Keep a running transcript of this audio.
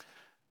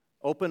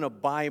Open a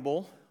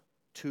Bible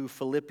to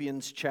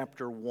Philippians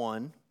chapter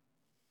 1.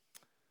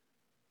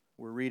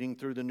 We're reading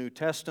through the New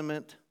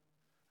Testament.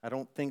 I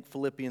don't think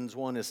Philippians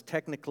 1 is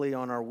technically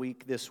on our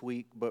week this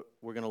week, but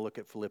we're going to look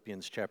at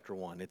Philippians chapter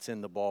 1. It's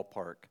in the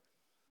ballpark.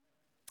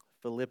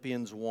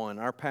 Philippians 1.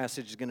 Our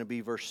passage is going to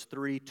be verse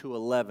 3 to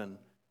 11.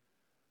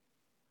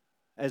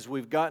 As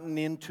we've gotten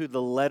into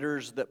the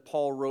letters that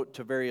Paul wrote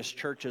to various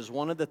churches,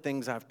 one of the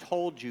things I've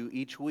told you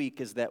each week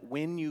is that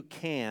when you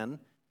can,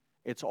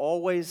 it's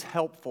always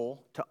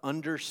helpful to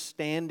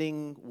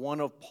understanding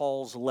one of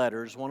Paul's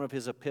letters, one of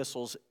his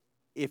epistles,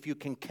 if you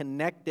can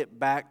connect it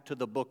back to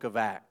the book of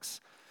Acts.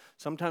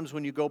 Sometimes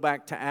when you go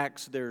back to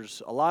Acts,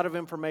 there's a lot of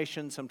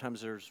information. Sometimes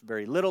there's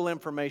very little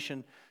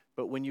information.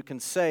 But when you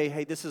can say,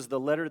 hey, this is the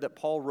letter that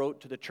Paul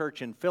wrote to the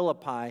church in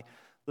Philippi,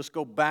 let's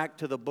go back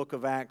to the book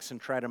of Acts and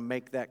try to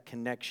make that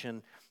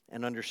connection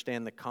and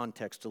understand the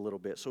context a little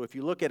bit. So if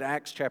you look at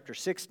Acts chapter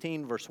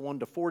 16, verse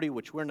 1 to 40,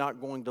 which we're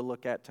not going to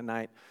look at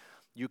tonight,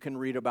 you can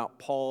read about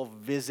Paul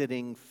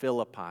visiting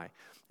Philippi.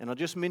 And I'll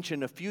just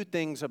mention a few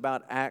things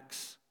about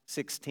Acts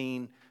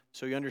 16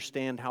 so you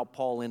understand how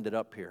Paul ended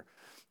up here.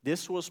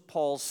 This was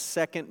Paul's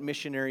second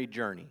missionary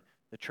journey.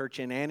 The church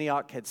in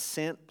Antioch had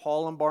sent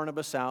Paul and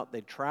Barnabas out. They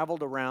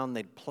traveled around.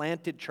 They'd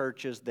planted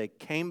churches. They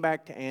came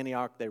back to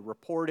Antioch. They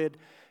reported.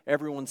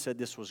 Everyone said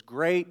this was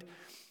great.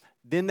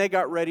 Then they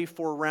got ready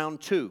for round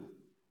 2.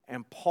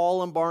 And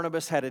Paul and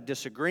Barnabas had a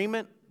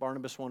disagreement.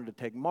 Barnabas wanted to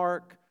take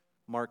Mark.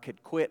 Mark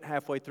had quit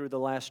halfway through the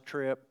last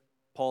trip.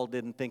 Paul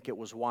didn't think it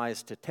was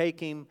wise to take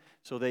him,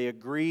 so they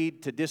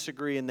agreed to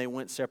disagree and they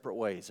went separate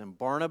ways. And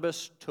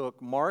Barnabas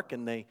took Mark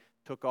and they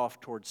took off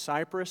towards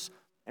Cyprus,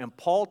 and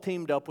Paul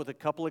teamed up with a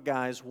couple of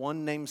guys,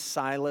 one named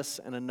Silas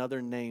and another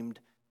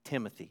named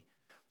Timothy.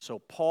 So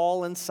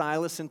Paul and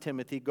Silas and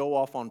Timothy go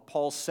off on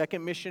Paul's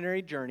second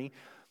missionary journey,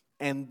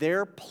 and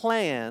their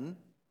plan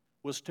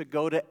was to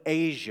go to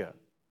Asia.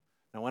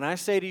 Now, when I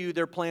say to you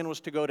their plan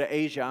was to go to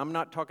Asia, I'm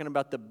not talking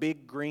about the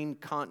big green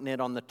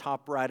continent on the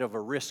top right of a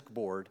risk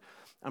board.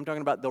 I'm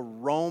talking about the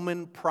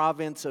Roman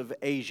province of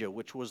Asia,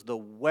 which was the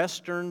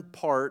western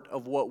part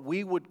of what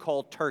we would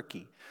call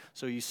Turkey.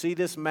 So you see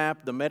this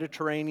map, the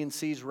Mediterranean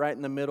Sea's right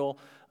in the middle.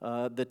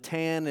 The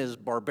tan is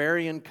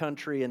barbarian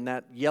country, and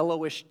that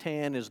yellowish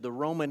tan is the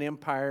Roman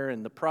Empire,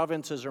 and the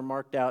provinces are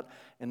marked out,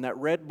 and that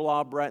red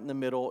blob right in the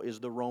middle is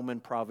the Roman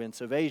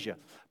province of Asia.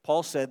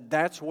 Paul said,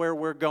 that's where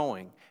we're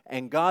going.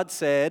 And God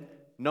said,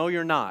 no,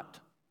 you're not.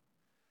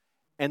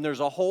 And there's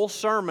a whole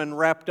sermon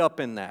wrapped up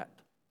in that.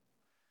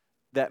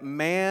 That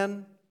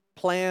man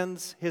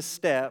plans his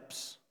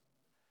steps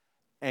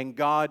and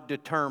God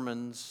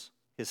determines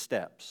his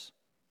steps.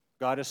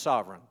 God is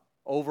sovereign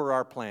over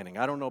our planning.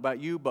 I don't know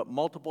about you, but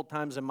multiple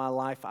times in my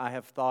life I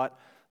have thought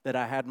that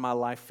I had my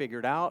life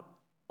figured out,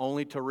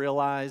 only to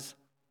realize,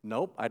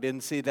 nope, I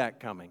didn't see that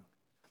coming.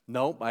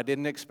 Nope, I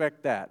didn't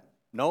expect that.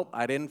 Nope,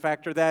 I didn't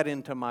factor that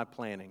into my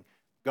planning.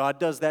 God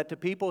does that to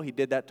people. He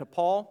did that to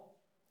Paul.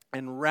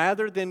 And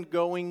rather than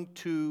going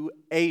to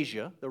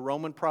Asia, the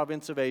Roman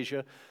province of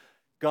Asia,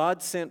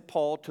 God sent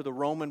Paul to the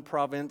Roman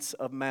province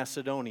of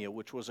Macedonia,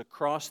 which was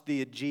across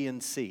the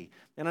Aegean Sea.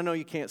 And I know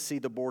you can't see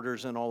the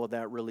borders and all of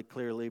that really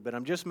clearly, but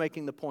I'm just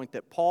making the point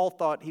that Paul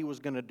thought he was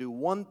going to do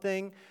one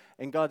thing,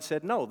 and God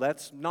said, no,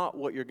 that's not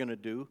what you're going to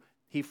do.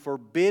 He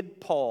forbid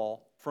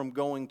Paul from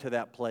going to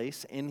that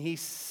place, and he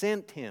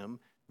sent him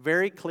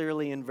very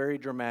clearly and very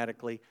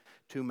dramatically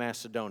to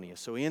Macedonia.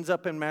 So he ends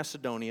up in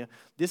Macedonia.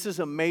 This is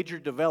a major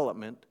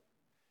development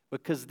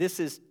because this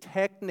is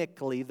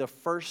technically the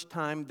first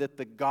time that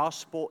the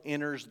gospel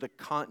enters the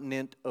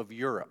continent of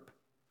Europe.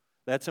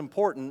 That's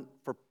important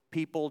for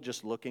people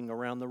just looking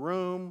around the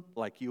room,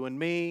 like you and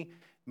me.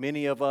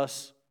 Many of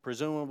us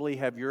presumably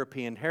have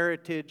European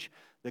heritage.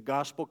 The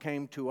gospel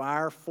came to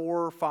our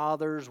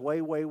forefathers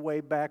way, way, way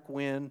back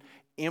when,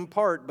 in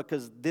part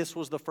because this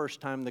was the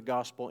first time the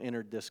gospel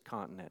entered this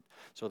continent.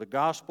 So the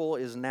gospel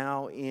is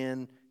now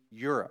in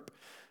Europe.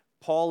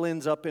 Paul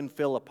ends up in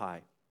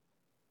Philippi.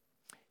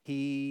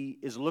 He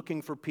is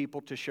looking for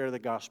people to share the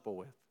gospel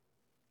with.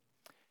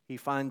 He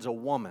finds a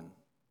woman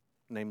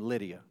named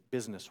Lydia,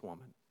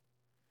 businesswoman,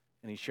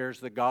 and he shares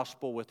the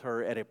gospel with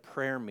her at a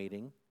prayer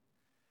meeting,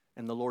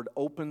 and the Lord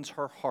opens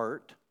her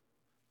heart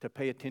to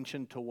pay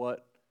attention to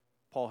what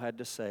Paul had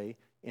to say.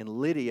 And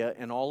Lydia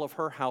and all of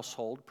her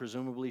household,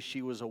 presumably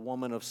she was a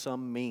woman of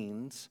some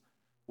means,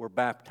 were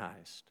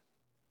baptized.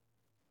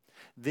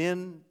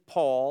 Then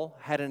Paul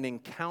had an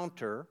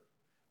encounter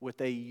with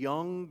a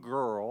young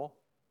girl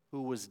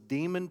who was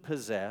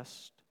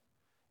demon-possessed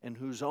and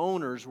whose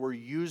owners were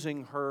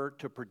using her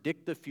to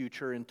predict the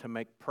future and to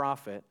make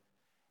profit.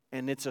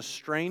 And it's a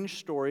strange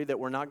story that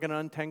we're not going to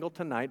untangle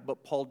tonight,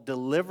 but Paul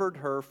delivered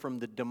her from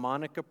the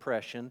demonic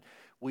oppression.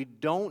 We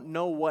don't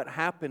know what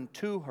happened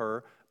to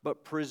her,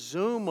 but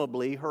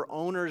presumably her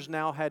owners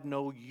now had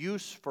no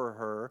use for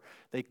her.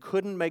 They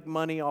couldn't make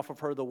money off of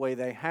her the way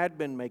they had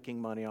been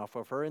making money off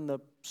of her. And the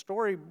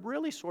story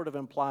really sort of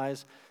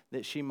implies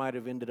that she might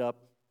have ended up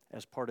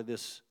as part of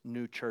this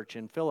new church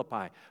in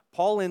Philippi.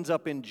 Paul ends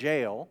up in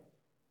jail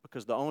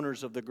because the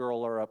owners of the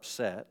girl are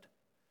upset.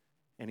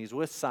 and he's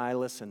with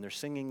Silas, and they're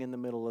singing in the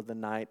middle of the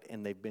night,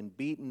 and they've been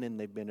beaten, and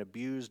they've been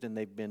abused, and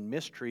they've been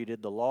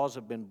mistreated. The laws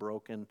have been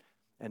broken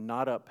and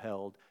not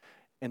upheld.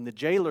 And the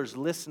jailer's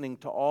listening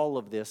to all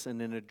of this,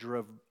 and in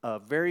a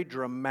very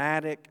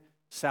dramatic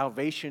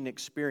salvation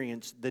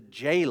experience, the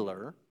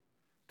jailer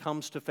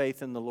comes to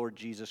faith in the Lord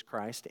Jesus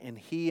Christ, and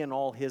he and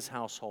all his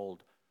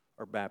household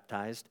are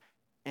baptized.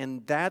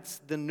 And that's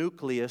the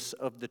nucleus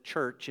of the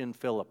church in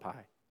Philippi.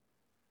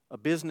 A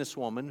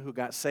businesswoman who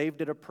got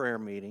saved at a prayer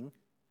meeting,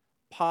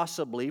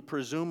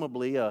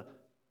 presumably a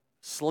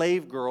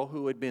slave girl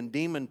who had been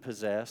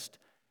demon-possessed,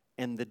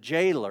 and the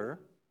jailer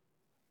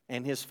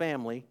and his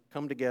family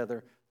come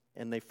together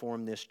and they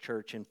form this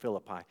church in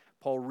Philippi.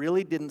 Paul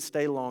really didn't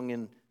stay long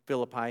in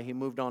Philippi. He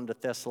moved on to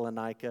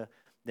Thessalonica,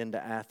 then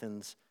to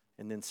Athens,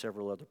 and then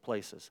several other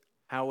places.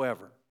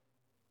 However,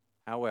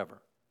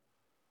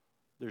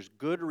 there's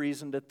good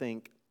reason to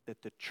think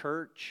that the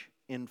church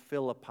in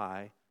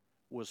Philippi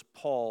was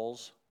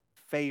Paul's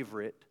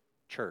favorite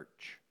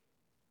church.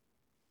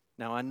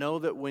 Now, I know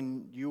that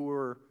when you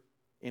were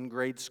in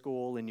grade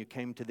school and you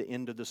came to the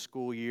end of the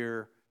school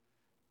year,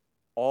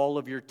 all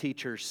of your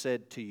teachers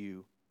said to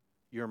you,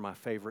 "You're my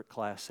favorite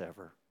class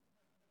ever.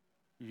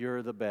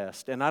 You're the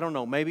best." And I don't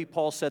know, maybe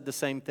Paul said the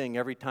same thing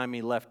every time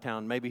he left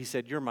town. Maybe he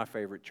said, "You're my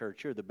favorite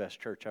church. You're the best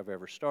church I've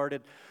ever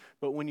started."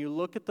 But when you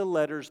look at the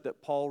letters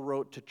that Paul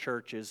wrote to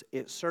churches,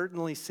 it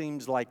certainly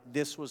seems like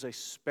this was a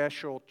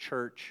special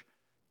church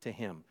to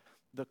him.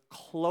 The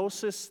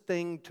closest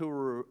thing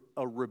to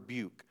a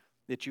rebuke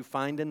that you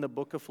find in the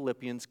book of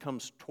Philippians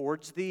comes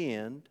towards the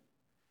end,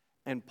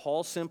 and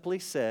Paul simply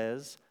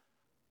says,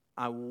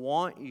 "I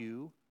want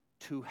you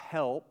to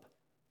help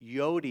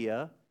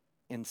Euodia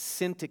and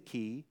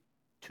Syntyche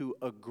to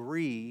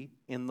agree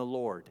in the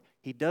Lord."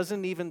 He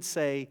doesn't even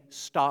say,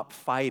 "Stop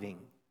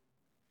fighting."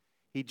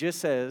 He just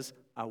says,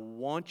 "I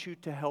want you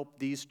to help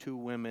these two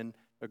women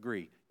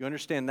agree." You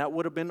understand, that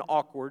would have been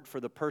awkward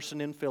for the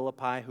person in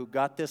Philippi who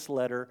got this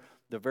letter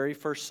the very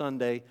first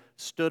Sunday,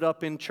 stood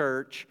up in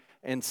church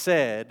and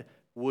said,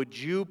 "Would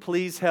you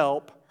please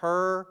help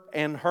her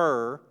and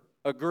her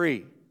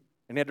agree?"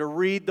 And had to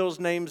read those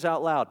names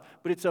out loud.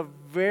 But it's a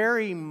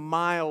very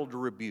mild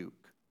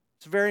rebuke.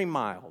 It's very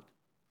mild.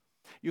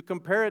 You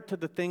compare it to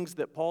the things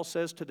that Paul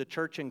says to the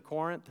church in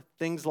Corinth,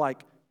 things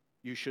like,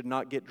 you should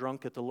not get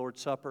drunk at the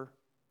Lord's Supper.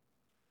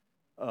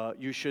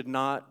 You should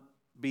not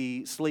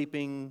be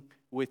sleeping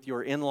with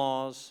your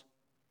in-laws.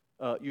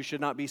 You should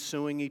not be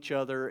suing each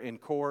other in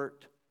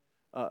court.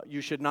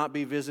 You should not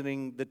be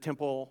visiting the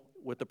temple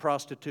with the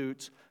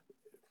prostitutes.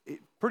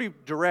 Pretty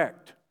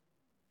direct.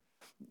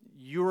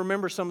 You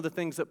remember some of the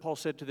things that Paul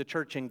said to the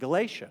church in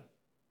Galatia.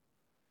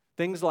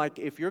 Things like,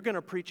 if you're going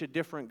to preach a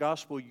different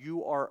gospel,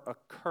 you are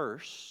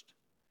accursed.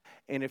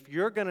 And if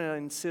you're going to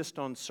insist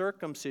on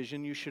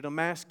circumcision, you should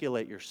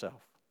emasculate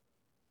yourself.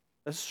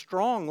 That's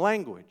strong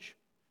language.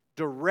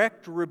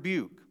 Direct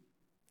rebuke.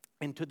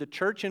 And to the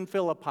church in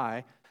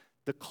Philippi,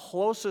 the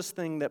closest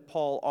thing that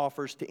Paul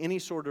offers to any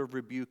sort of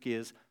rebuke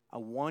is, "I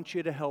want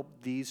you to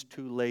help these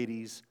two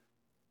ladies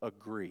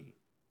agree."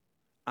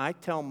 I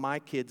tell my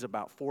kids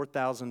about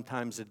 4,000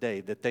 times a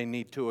day that they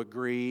need to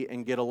agree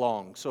and get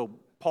along. So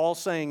Paul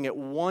saying at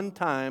one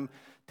time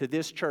to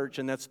this church,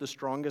 and that's the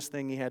strongest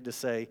thing he had to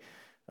say,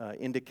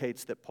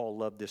 indicates that Paul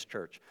loved this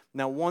church.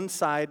 Now, one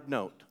side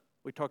note.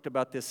 We talked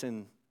about this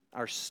in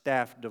our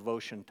staff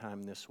devotion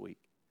time this week.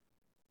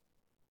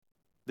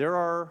 There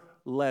are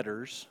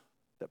letters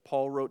that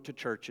Paul wrote to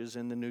churches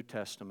in the New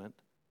Testament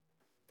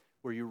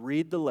where you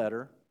read the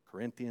letter,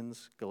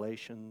 Corinthians,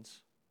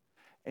 Galatians,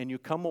 and you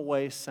come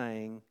away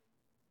saying,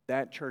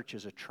 that church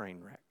is a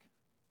train wreck.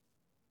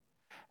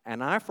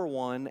 And I, for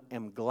one,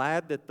 am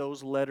glad that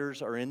those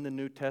letters are in the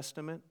New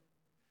Testament,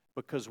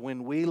 because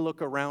when we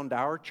look around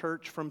our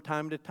church from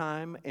time to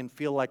time and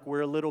feel like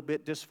we're a little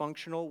bit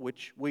dysfunctional,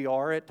 which we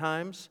are at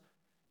times,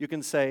 you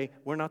can say,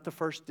 we're not the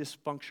first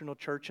dysfunctional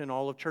church in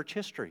all of church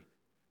history.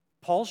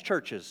 Paul's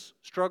churches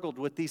struggled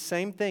with these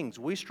same things.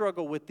 We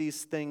struggle with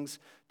these things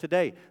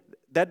today.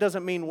 That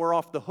doesn't mean we're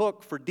off the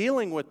hook for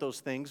dealing with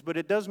those things, but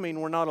it does mean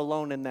we're not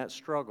alone in that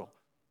struggle.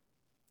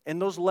 And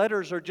those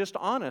letters are just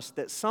honest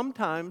that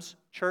sometimes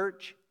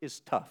church is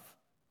tough.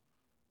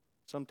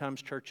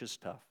 Sometimes church is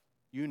tough.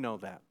 You know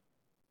that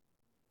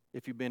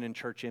if you've been in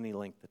church any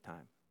length of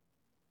time.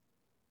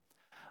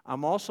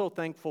 I'm also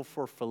thankful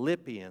for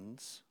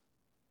Philippians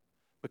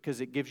because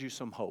it gives you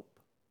some hope.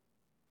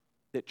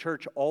 That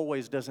church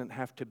always doesn't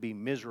have to be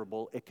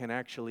miserable. It can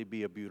actually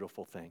be a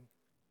beautiful thing.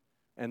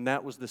 And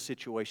that was the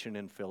situation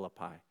in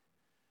Philippi.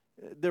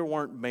 There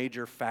weren't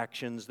major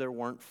factions. There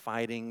weren't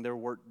fighting. There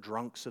weren't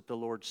drunks at the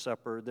Lord's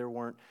Supper. There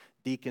weren't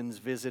deacons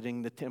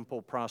visiting the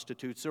temple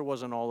prostitutes. There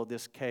wasn't all of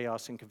this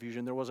chaos and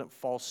confusion. There wasn't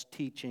false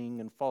teaching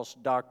and false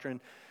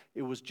doctrine.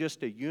 It was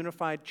just a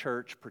unified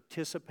church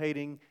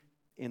participating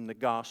in the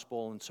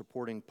gospel and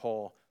supporting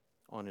Paul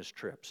on his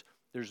trips.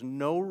 There's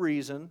no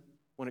reason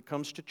when it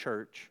comes to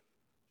church,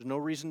 there's no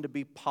reason to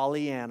be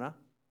Pollyanna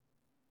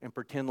and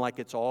pretend like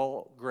it's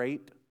all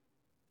great,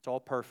 it's all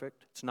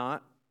perfect. It's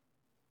not.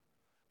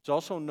 There's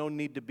also no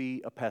need to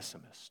be a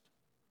pessimist.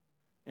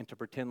 and to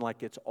pretend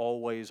like it's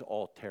always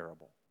all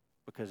terrible,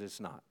 because it's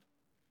not.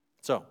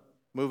 So,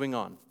 moving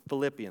on.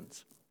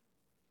 Philippians.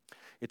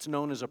 It's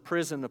known as a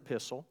prison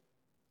epistle.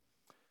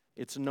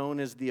 It's known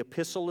as the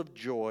epistle of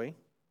joy,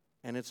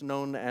 and it's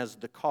known as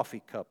the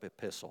coffee cup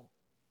epistle.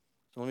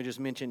 So let me just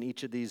mention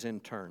each of these in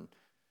turn.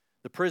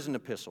 The prison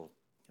epistle.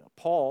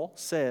 Paul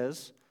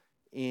says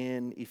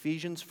in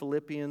Ephesians,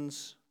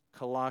 Philippians,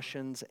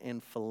 Colossians,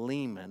 and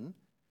Philemon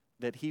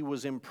that he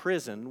was in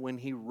prison when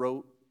he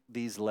wrote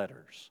these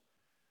letters.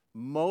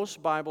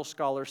 Most Bible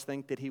scholars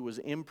think that he was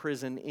in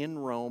prison in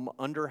Rome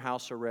under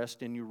house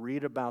arrest, and you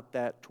read about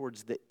that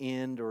towards the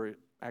end, or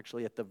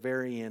actually at the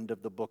very end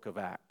of the book of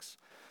Acts.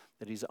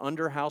 That he's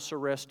under house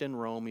arrest in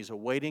Rome, he's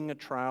awaiting a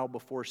trial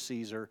before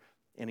Caesar,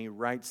 and he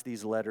writes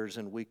these letters,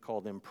 and we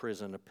call them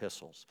prison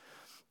epistles.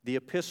 The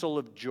epistle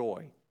of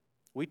joy.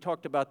 We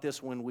talked about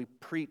this when we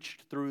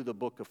preached through the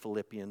book of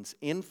Philippians.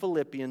 In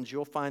Philippians,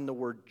 you'll find the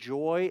word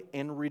joy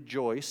and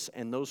rejoice,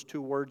 and those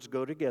two words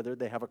go together.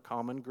 They have a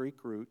common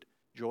Greek root,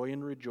 joy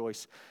and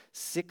rejoice,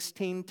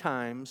 16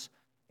 times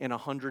in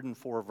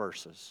 104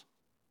 verses.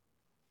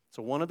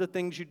 So one of the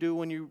things you do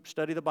when you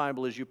study the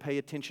Bible is you pay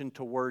attention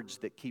to words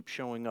that keep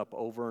showing up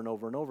over and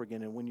over and over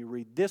again. And when you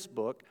read this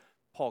book,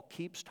 Paul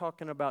keeps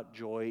talking about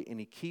joy, and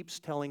he keeps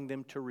telling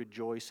them to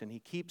rejoice, and he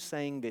keeps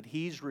saying that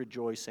he's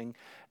rejoicing.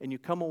 And you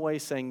come away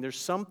saying there's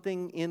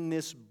something in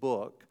this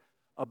book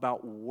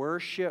about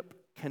worship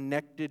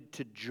connected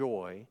to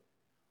joy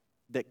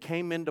that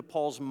came into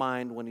Paul's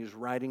mind when he was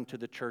writing to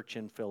the church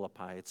in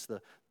Philippi. It's the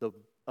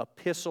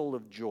epistle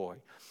of joy.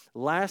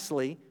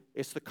 Lastly,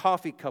 it's the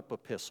coffee cup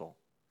epistle.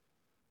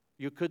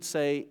 You could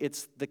say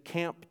it's the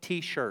camp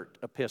t-shirt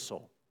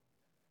epistle.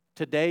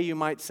 Today you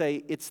might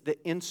say it's the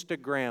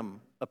Instagram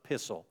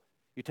epistle.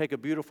 You take a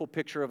beautiful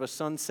picture of a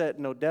sunset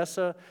in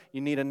Odessa, you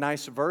need a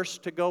nice verse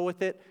to go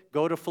with it,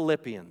 go to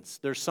Philippians.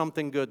 There's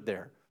something good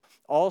there.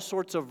 All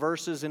sorts of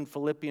verses in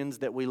Philippians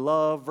that we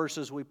love,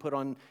 verses we put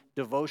on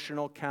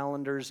devotional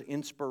calendars,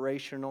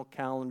 inspirational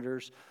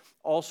calendars,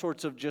 all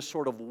sorts of just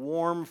sort of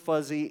warm,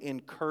 fuzzy,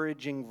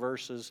 encouraging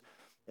verses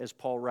as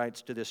Paul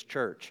writes to this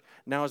church.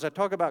 Now, as I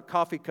talk about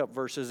coffee cup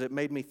verses, it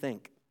made me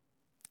think.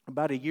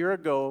 About a year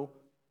ago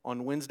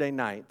on Wednesday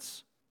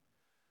nights,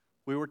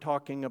 we were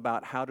talking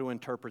about how to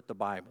interpret the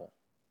Bible.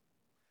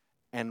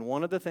 And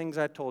one of the things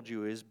I told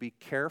you is be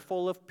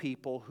careful of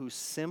people who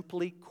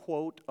simply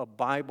quote a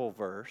Bible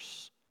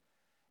verse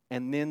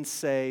and then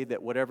say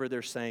that whatever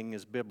they're saying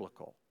is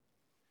biblical.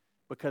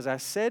 Because I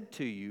said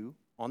to you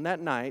on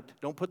that night,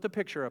 don't put the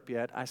picture up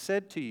yet, I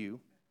said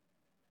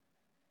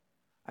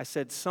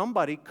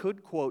somebody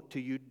could quote to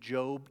you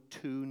Job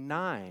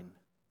 2:9,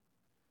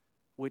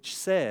 which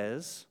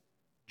says,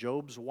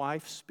 Job's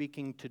wife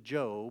speaking to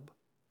Job,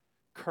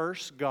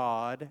 curse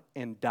God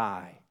and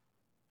die.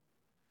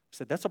 I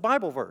said, that's a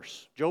Bible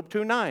verse, Job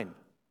 2:9.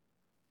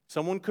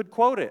 Someone could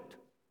quote it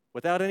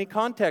without any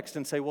context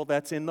and say, well,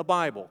 that's in the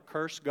Bible,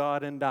 curse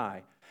God and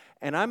die.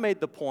 And I made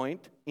the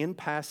point in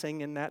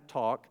passing in that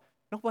talk,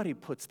 nobody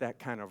puts that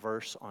kind of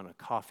verse on a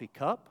coffee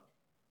cup.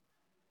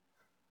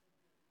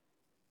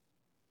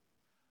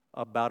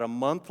 About a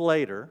month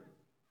later,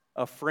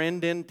 a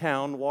friend in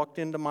town walked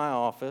into my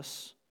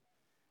office,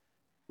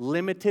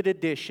 limited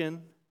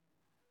edition,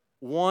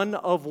 1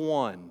 of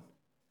 1.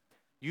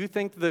 You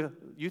think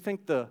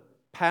the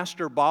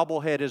pastor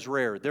bobblehead is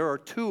rare. There are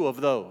 2 of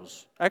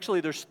those.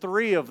 Actually, there's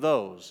 3 of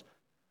those.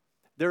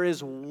 There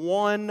is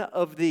 1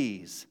 of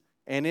these,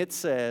 and it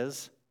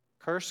says,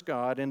 curse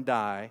God and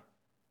die,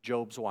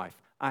 Job's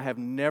wife. I have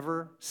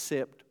never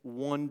sipped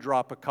 1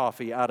 drop of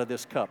coffee out of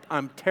this cup.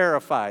 I'm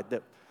terrified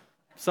that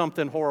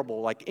something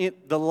horrible, like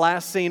the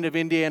last scene of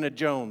Indiana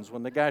Jones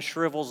when the guy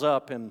shrivels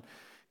up and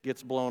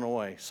gets blown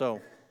away.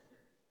 So,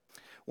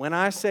 when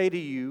I say to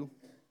you,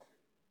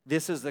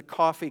 this is the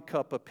coffee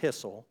cup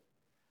epistle,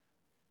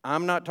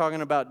 I'm not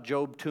talking about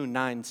Job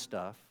 2:9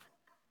 stuff.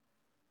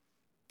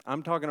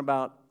 I'm talking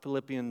about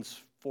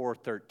Philippians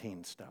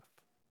 4:13 stuff.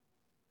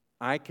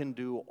 I can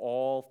do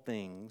all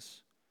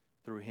things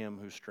through him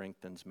who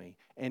strengthens me.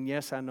 And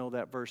yes, I know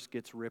that verse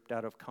gets ripped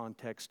out of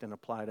context and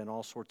applied in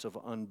all sorts of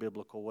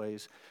unbiblical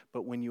ways,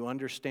 but when you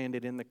understand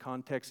it in the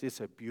context, it's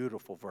a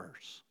beautiful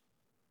verse.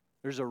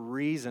 There's a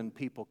reason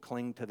people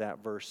cling to that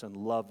verse and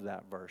love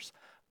that verse.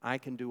 I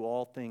can do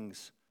all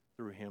things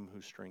through him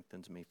who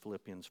strengthens me,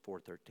 Philippians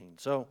 4:13.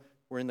 So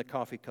we're in the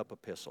coffee cup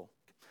epistle.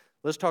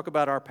 Let's talk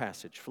about our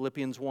passage,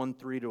 Philippians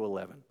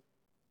 1:3-11.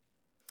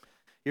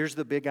 Here's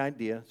the big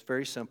idea. It's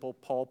very simple.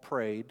 Paul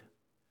prayed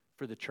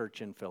for the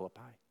church in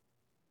Philippi.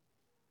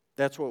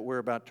 That's what we're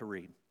about to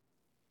read.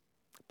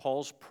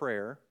 Paul's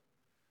prayer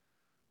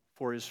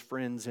for his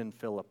friends in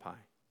Philippi.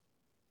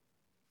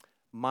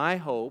 My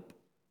hope,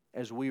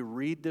 as we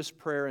read this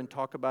prayer and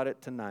talk about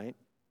it tonight,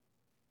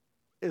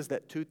 is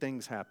that 2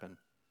 things happen.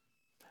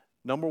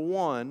 Number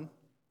 1,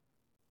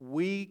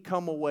 we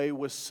come away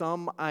with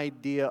some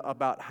idea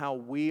about how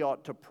we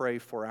ought to pray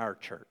for our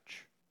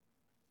church.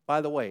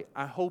 By the way,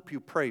 I hope you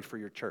pray for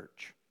your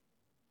church.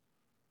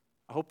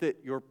 I hope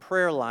that your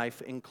prayer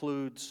life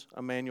includes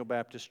Emmanuel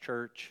Baptist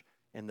Church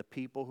and the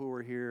people who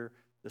are here,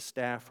 the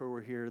staff who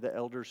are here, the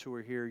elders who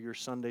are here, your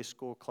Sunday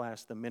school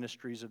class, the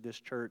ministries of this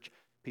church,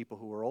 people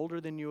who are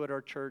older than you at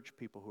our church,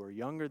 people who are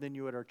younger than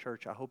you at our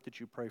church. I hope that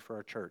you pray for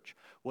our church.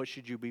 What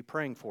should you be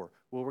praying for?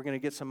 Well, we're going to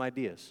get some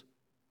ideas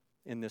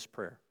in this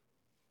prayer.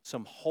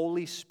 Some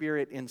Holy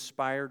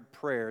Spirit-inspired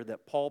prayer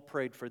that Paul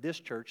prayed for this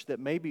church that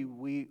maybe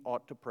we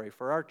ought to pray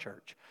for our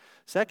church.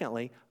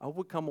 Secondly, I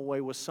would come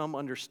away with some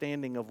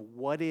understanding of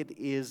what it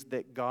is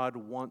that God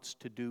wants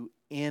to do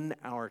in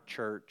our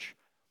church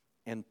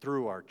and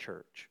through our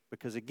church.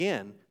 Because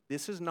again,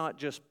 this is not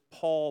just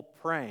Paul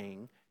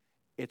praying,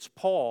 it's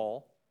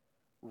Paul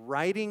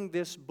writing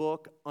this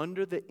book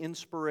under the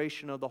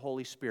inspiration of the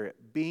Holy Spirit,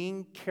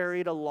 being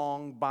carried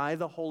along by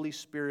the Holy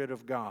Spirit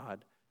of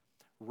God,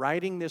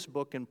 writing this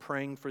book and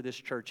praying for this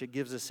church. It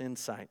gives us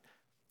insight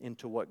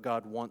into what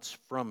God wants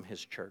from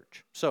His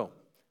church. So,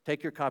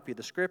 take your copy of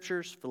the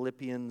Scriptures,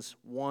 Philippians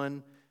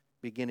 1,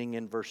 beginning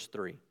in verse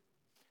 3.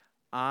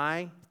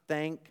 I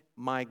thank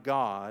my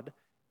God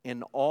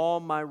in all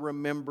my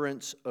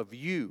remembrance of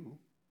you,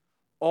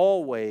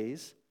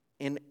 always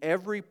in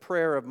every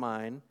prayer of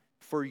mine,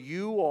 for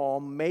you all,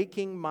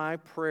 making my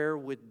prayer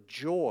with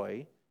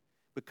joy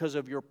because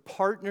of your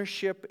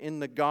partnership in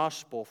the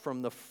gospel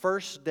from the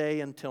first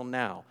day until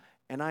now.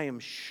 And I am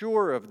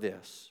sure of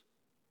this,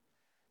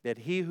 that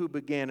he who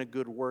began a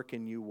good work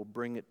in you will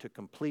bring it to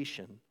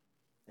completion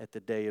at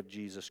the day of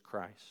Jesus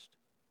Christ.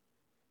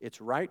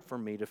 It's right for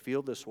me to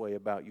feel this way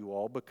about you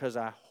all because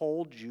I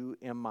hold you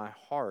in my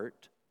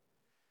heart,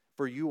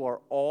 for you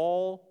are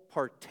all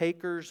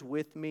partakers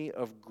with me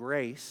of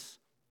grace,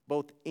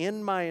 both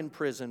in my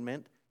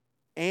imprisonment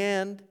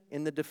and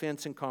in the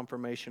defense and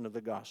confirmation of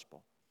the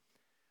gospel.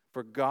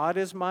 For God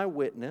is my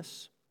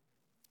witness,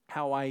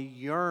 how I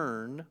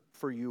yearn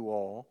for you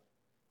all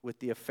with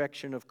the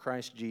affection of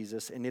Christ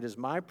Jesus, and it is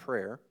my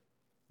prayer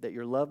that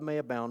your love may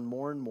abound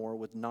more and more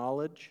with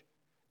knowledge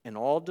and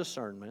all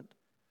discernment,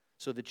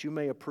 so that you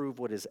may approve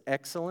what is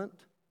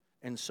excellent,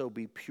 and so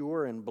be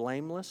pure and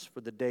blameless for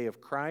the day of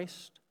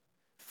Christ,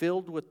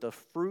 filled with the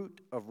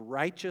fruit of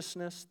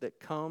righteousness that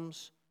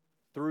comes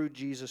through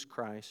Jesus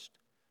Christ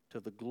to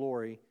the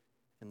glory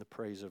and the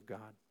praise of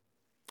God.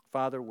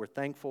 Father, we're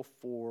thankful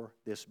for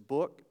this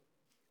book.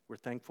 We're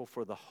thankful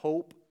for the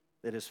hope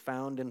that is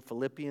found in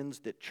Philippians,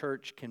 that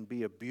church can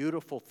be a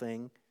beautiful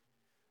thing,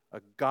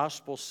 a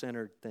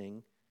gospel-centered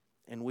thing.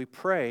 And we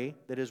pray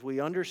that as we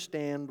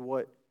understand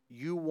what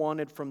you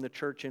wanted from the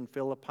church in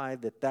Philippi,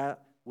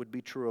 that would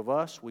be true of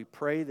us. We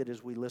pray that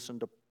as we listen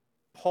to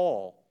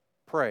Paul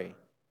pray,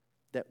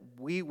 that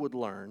we would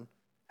learn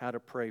how to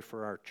pray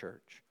for our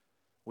church.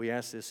 We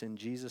ask this in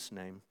Jesus'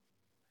 name.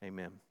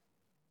 Amen.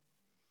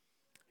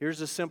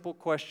 Here's a simple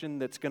question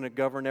that's going to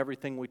govern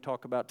everything we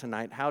talk about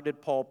tonight. How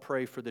did Paul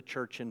pray for the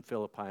church in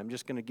Philippi? I'm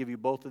just going to give you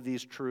both of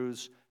these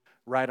truths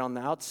right on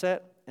the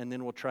outset, and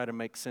then we'll try to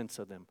make sense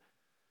of them.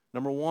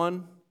 Number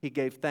one, he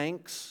gave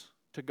thanks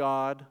to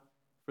God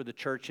for the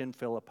church in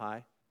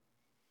Philippi.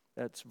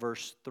 That's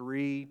verse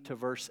 3 to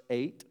verse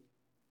 8.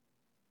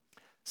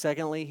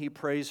 Secondly, he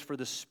prays for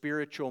the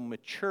spiritual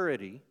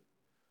maturity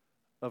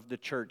of the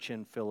church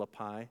in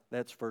Philippi.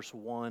 That's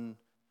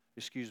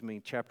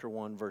chapter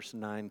 1, verse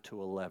 9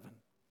 to 11.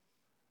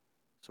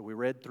 So we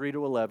read 3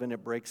 to 11.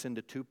 It breaks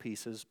into two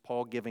pieces.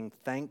 Paul giving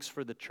thanks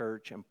for the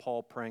church and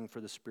Paul praying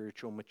for the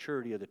spiritual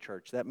maturity of the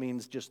church. That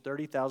means just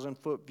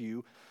 30,000-foot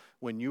view.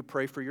 When you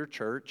pray for your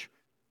church,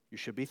 you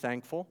should be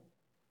thankful.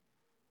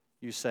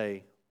 You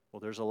say, well,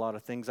 there's a lot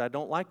of things I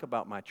don't like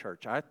about my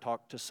church. I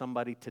talked to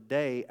somebody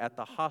today at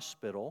the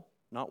hospital,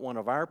 not one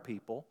of our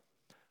people,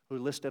 who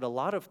listed a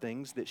lot of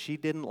things that she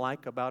didn't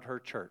like about her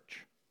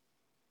church.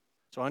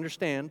 So I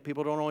understand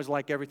people don't always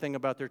like everything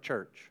about their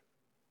church.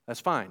 That's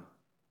fine.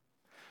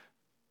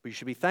 But you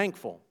should be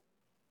thankful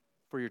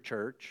for your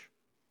church.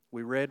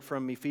 We read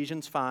from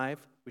Ephesians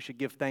 5, we should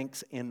give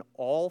thanks in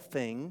all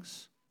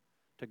things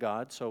to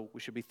God. So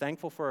we should be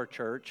thankful for our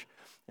church.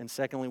 And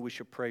secondly, we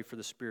should pray for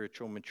the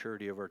spiritual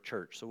maturity of our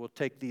church. So we'll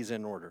take these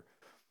in order.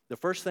 The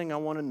first thing I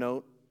want to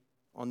note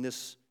on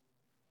this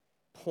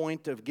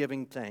point of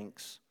giving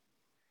thanks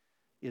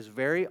is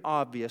very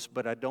obvious,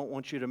 but I don't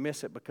want you to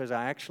miss it because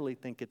I actually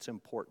think it's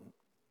important.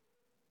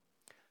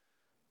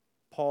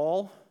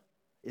 Paul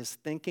is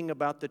thinking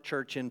about the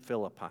church in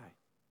Philippi.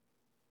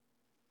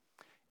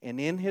 And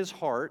in his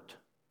heart,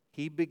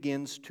 he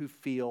begins to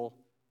feel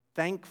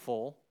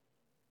thankful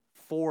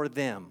for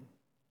them.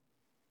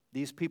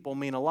 These people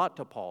mean a lot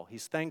to Paul.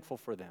 He's thankful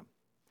for them.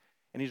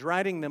 And he's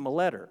writing them a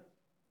letter.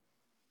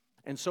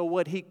 And so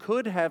what he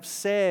could have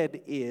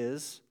said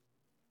is,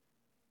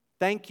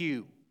 thank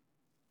you.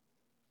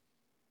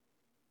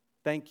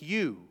 Thank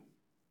you,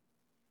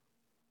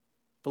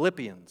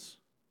 Philippians.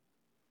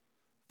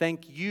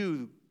 Thank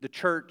you, the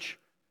church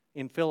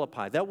in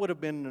Philippi. That would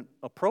have been an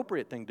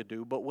appropriate thing to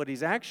do, but what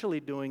he's actually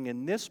doing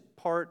in this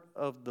part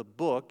of the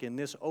book, in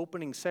this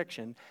opening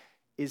section,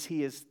 is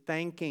he is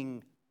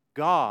thanking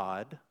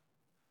God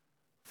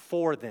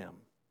for them.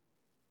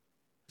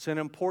 It's an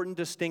important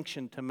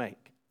distinction to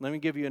make. Let me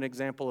give you an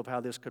example of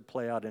how this could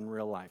play out in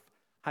real life.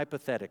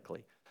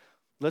 Hypothetically,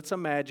 Let's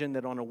imagine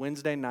that on a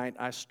Wednesday night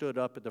I stood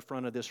up at the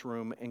front of this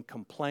room and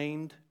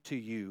complained to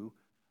you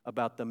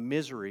about the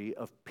misery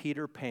of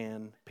Peter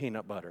Pan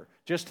peanut butter.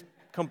 Just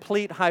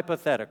complete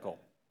hypothetical,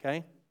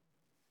 okay?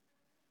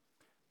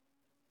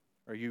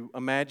 Are you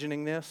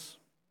imagining this?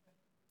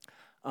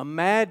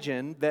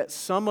 Imagine that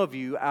some of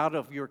you, out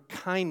of your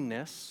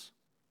kindness,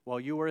 while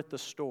you were at the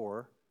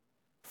store,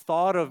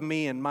 thought of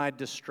me in my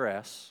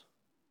distress,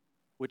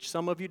 which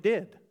some of you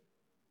did.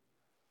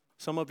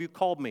 Some of you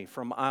called me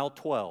from aisle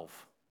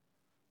 12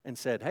 and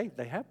said, hey,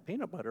 they have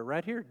peanut butter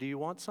right here. Do you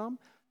want some?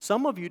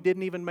 Some of you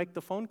didn't even make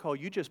the phone call.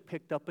 You just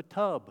picked up a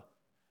tub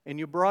and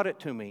you brought it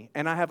to me.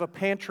 And I have a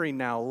pantry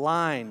now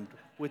lined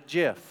with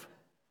Jif.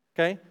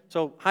 Okay?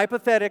 So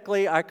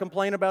hypothetically, I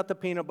complain about the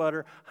peanut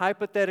butter.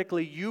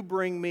 Hypothetically, you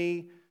bring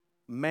me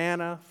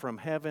manna from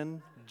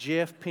heaven,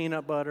 Jif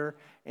peanut butter,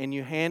 and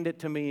you hand it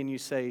to me and you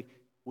say,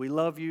 we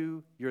love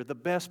you. You're the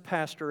best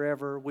pastor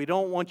ever. We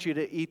don't want you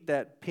to eat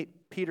that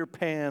Peter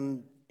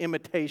Pan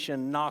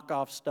imitation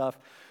knockoff stuff.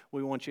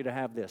 We want you to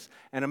have this.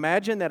 And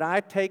imagine that I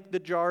take the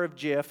jar of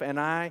Jif and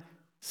I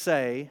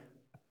say,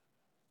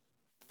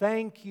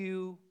 thank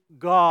you,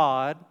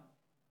 God,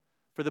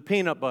 for the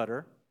peanut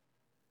butter.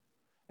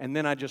 And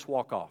then I just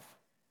walk off.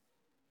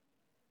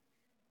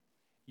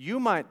 You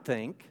might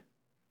think,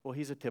 well,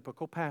 he's a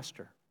typical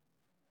pastor.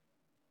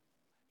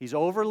 He's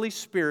overly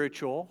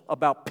spiritual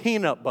about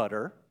peanut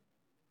butter,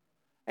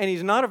 and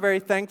he's not a very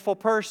thankful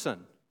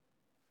person.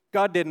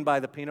 God didn't buy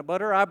the peanut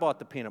butter. I bought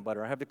the peanut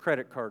butter. I have the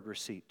credit card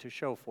receipt to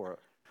show for it.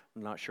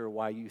 I'm not sure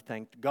why you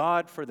thanked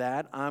God for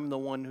that. I'm the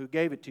one who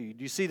gave it to you.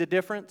 Do you see the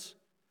difference?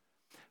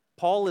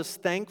 Paul is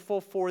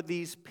thankful for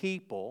these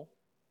people,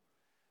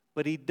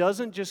 but he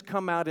doesn't just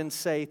come out and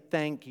say,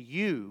 thank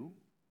you.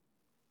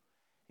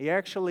 He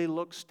actually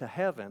looks to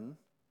heaven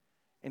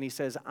and he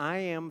says, I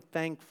am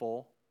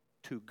thankful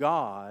to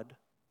God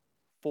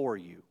for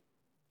you.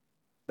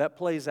 That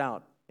plays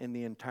out in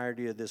the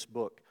entirety of this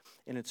book,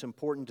 and it's an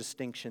important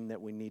distinction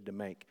that we need to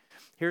make.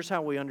 Here's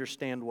how we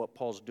understand what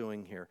Paul's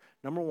doing here.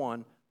 Number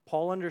one,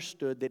 Paul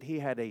understood that he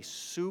had a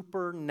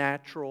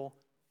supernatural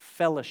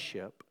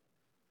fellowship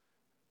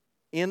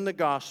in the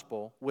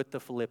gospel with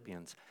the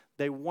Philippians.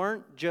 They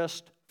weren't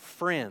just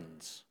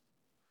friends.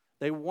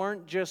 They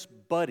weren't just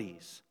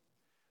buddies.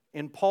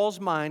 In Paul's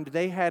mind,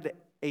 they had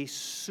a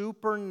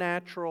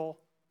supernatural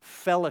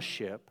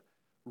fellowship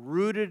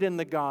rooted in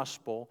the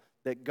gospel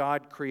that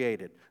God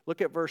created.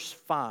 Look at verse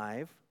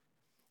 5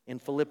 in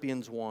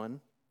Philippians 1.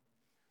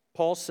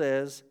 Paul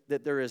says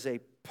that there is a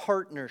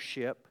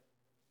partnership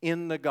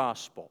in the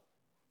gospel.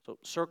 So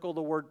circle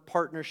the word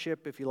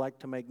partnership if you like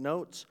to make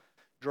notes.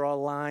 Draw a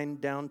line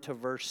down to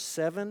verse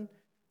 7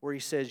 where he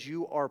says,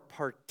 you are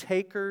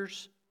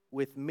partakers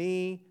with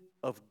me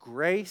of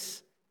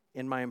grace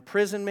in my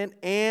imprisonment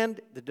and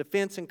the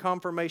defense and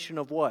confirmation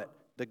of what?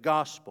 The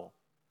gospel.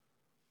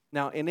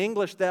 Now, in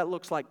English, that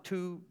looks like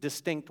two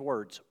distinct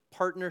words,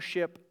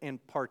 partnership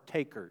and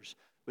partakers.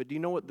 But do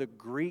you know what the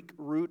Greek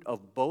root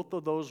of both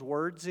of those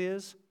words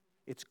is?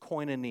 It's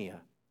koinonia.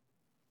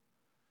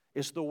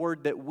 It's the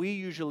word that we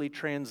usually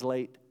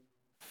translate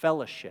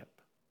fellowship.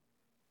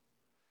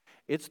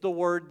 It's the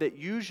word that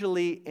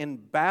usually in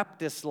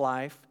Baptist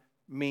life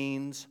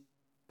means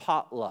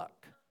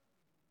potluck.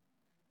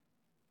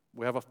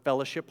 We have a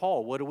fellowship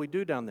hall. What do we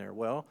do down there?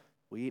 Well,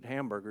 we eat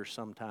hamburgers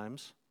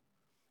sometimes.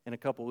 In a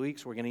couple of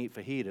weeks, we're going to eat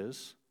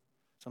fajitas.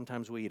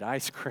 Sometimes we eat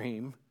ice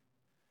cream.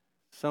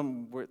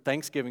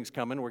 Thanksgiving's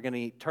coming, we're going to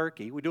eat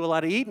turkey. We do a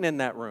lot of eating in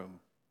that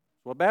room.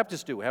 What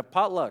Baptists do, we have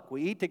potluck.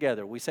 We eat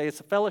together. We say it's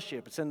a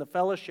fellowship. It's in the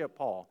fellowship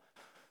hall.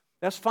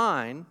 That's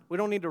fine. We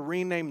don't need to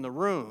rename the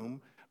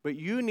room, but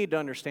you need to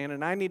understand,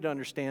 and I need to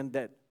understand,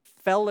 that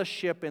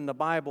fellowship in the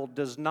Bible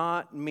does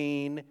not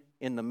mean,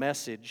 in the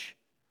message,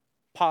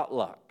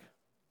 potluck.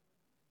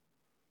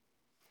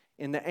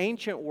 In the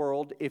ancient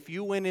world, if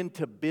you went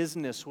into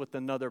business with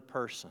another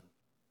person,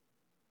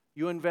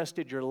 you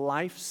invested your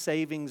life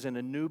savings in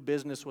a new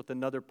business with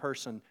another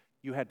person,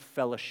 you had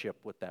fellowship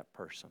with that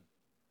person.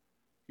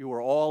 You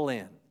were all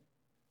in,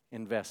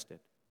 invested.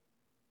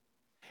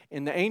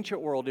 In the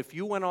ancient world, if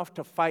you went off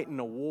to fight in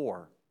a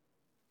war,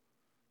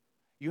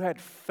 you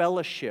had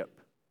fellowship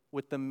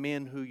with the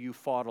men who you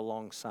fought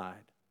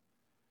alongside.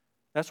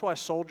 That's why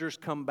soldiers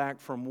come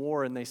back from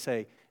war and they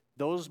say,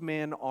 those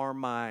men are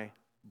my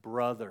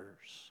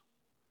brothers.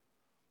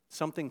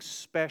 Something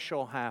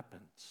special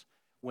happens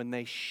when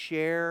they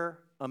share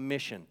a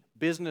mission.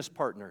 Business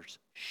partners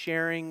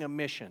sharing a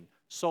mission.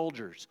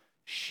 Soldiers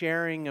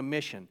sharing a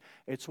mission.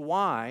 It's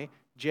why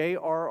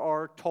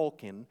J.R.R.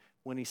 Tolkien,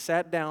 when he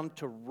sat down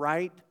to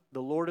write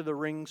the Lord of the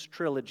Rings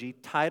trilogy,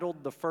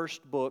 titled the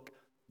first book,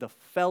 The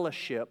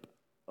Fellowship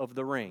of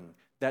the Ring.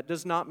 That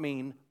does not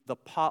mean the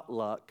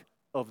potluck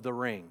of the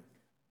ring.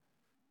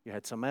 You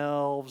had some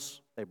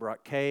elves, they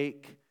brought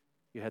cake.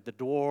 You had the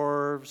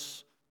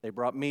dwarves, they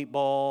brought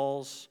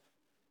meatballs.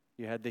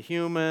 You had the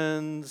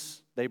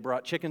humans, they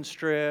brought chicken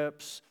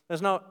strips.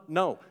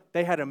 No,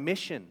 they had a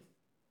mission.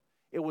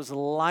 It was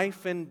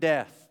life and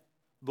death.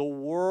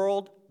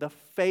 The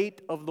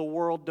fate of the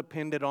world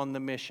depended on the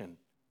mission.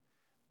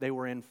 They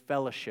were in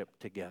fellowship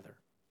together.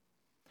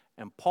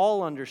 And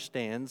Paul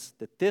understands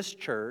that this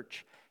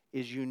church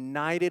is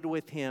united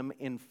with him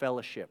in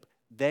fellowship.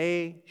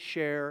 They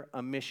share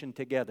a mission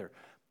together.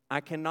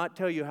 I cannot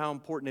tell you how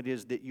important it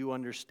is that you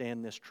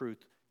understand this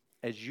truth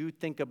as you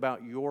think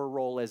about your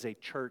role as a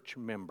church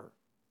member.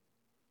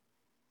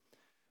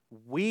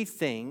 We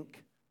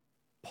think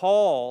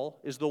Paul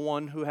is the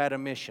one who had a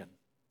mission.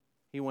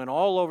 He went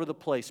all over the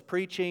place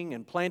preaching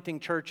and planting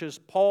churches.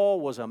 Paul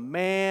was a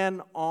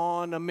man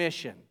on a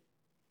mission.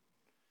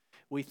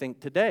 We think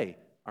today,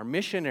 our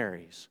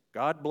missionaries,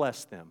 God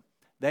bless them,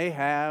 they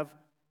have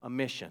a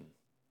mission.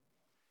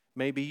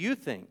 Maybe you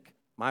think,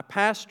 my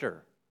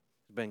pastor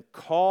has been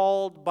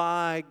called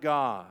by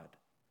God.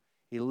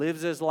 He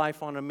lives his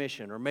life on a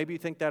mission. Or maybe you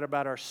think that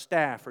about our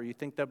staff, or you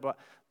think that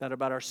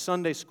about our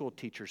Sunday school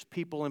teachers,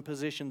 people in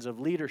positions of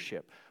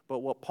leadership. But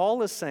what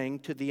Paul is saying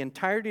to the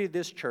entirety of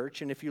this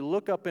church, and if you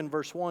look up in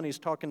verse 1, he's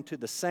talking to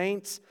the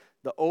saints,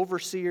 the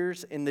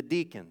overseers, and the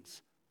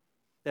deacons.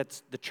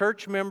 That's the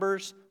church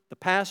members, the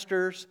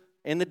pastors,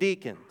 and the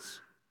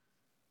deacons.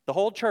 The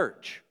whole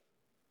church.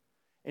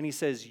 And he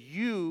says,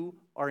 you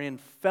are in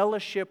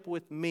fellowship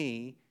with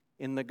me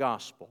in the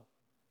gospel.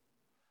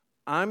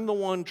 I'm the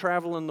one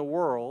traveling the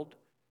world,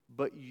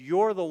 but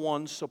you're the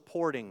one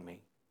supporting me.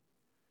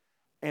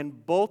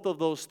 And both of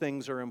those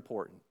things are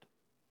important.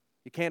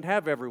 You can't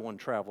have everyone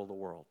travel the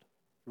world.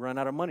 You run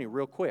out of money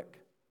real quick.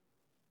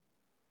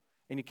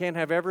 And you can't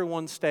have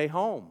everyone stay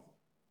home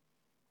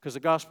because the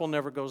gospel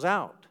never goes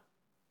out.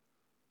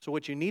 So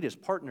what you need is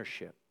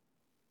partnership.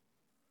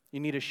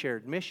 You need a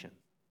shared mission.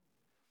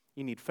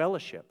 You need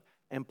fellowship.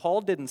 And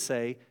Paul didn't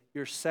say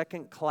you're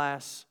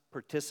second-class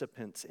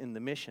participants in the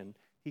mission.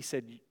 He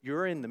said,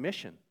 you're in the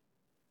mission.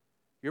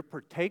 You're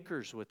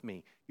partakers with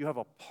me. You have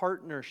a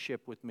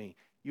partnership with me.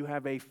 You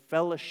have a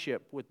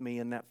fellowship with me,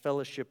 and that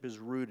fellowship is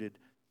rooted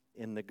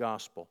in the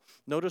gospel.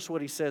 Notice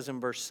what he says in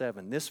verse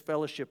 7. This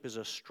fellowship is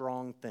a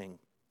strong thing.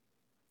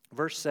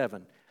 Verse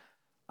 7,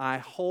 I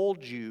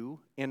hold you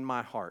in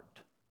my heart.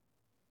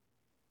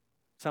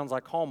 Sounds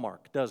like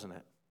Hallmark, doesn't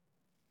it?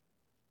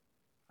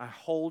 I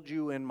hold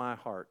you in my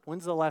heart.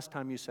 When's the last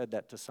time you said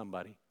that to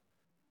somebody?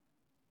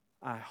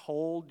 I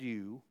hold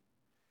you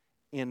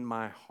in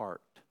my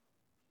heart.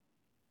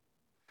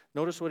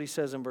 Notice what he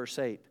says in verse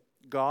 8.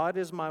 God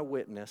is my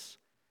witness,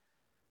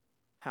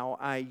 how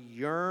I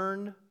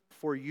yearn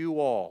for you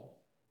all.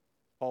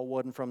 Paul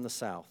wasn't from the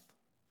South.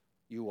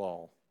 You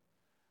all.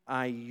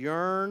 I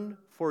yearn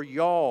for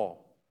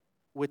y'all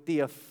with the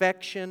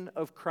affection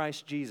of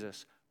Christ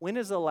Jesus. When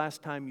is the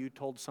last time you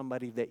told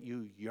somebody that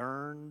you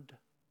yearned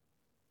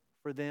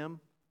for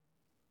them?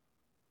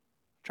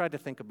 I tried to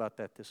think about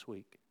that this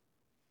week.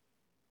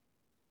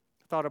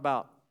 I thought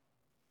about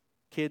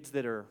kids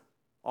that are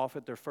off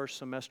at their first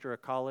semester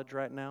of college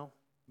right now,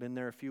 been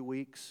there a few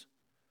weeks.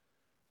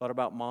 Thought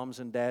about moms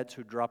and dads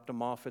who dropped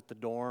them off at the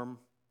dorm,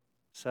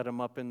 set them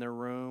up in their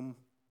room,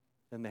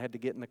 then they had to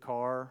get in the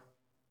car,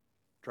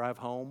 drive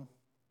home.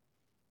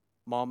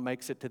 Mom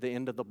makes it to the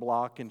end of the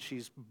block and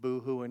she's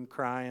boo-hooing,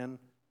 crying.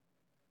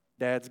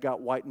 Dad's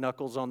got white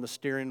knuckles on the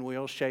steering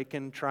wheel,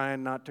 shaking,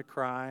 trying not to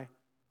cry.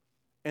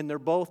 And they're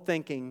both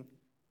thinking,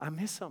 I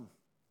miss them.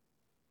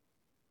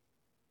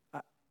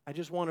 I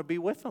just want to be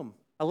with them.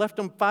 I left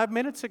them 5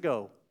 minutes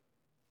ago.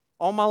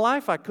 All my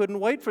life, I couldn't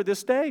wait for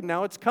this day.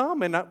 Now it's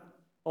come, and the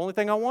only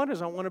thing I want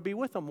is I want to be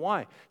with them.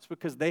 Why? It's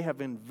because they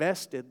have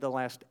invested the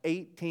last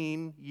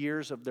 18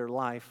 years of their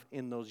life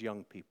in those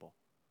young people.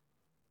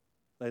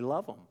 They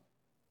love them.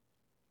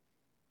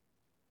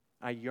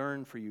 I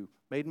yearn for you.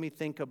 Made me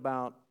think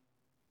about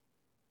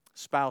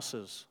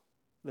spouses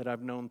that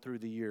I've known through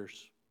the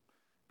years.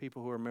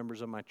 People who are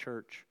members of my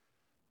church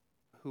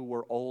who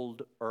were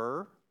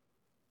older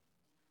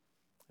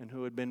and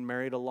who had been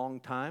married a long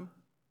time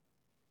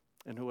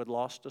and who had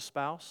lost a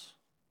spouse,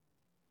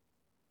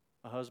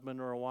 a husband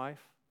or a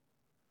wife.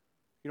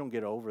 You don't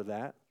get over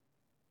that.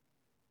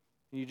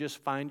 You just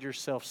find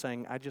yourself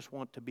saying, I just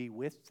want to be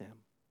with them.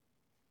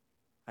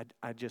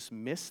 I just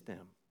miss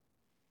them.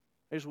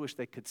 I just wish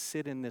they could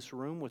sit in this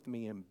room with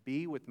me and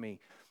be with me.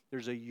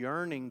 There's a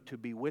yearning to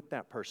be with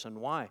that person.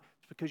 Why?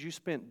 It's because you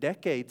spent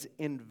decades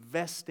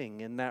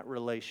investing in that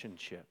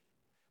relationship.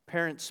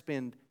 Parents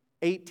spend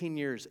 18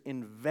 years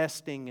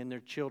investing in their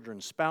children.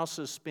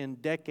 Spouses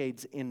spend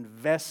decades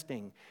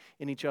investing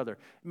in each other.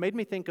 It made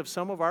me think of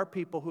some of our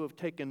people who have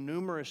taken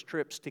numerous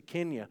trips to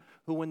Kenya,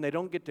 who when they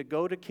don't get to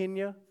go to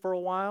Kenya for a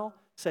while,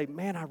 say,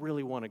 man, I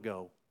really want to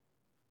go.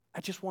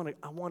 I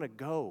want to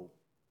go.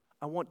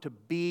 I want to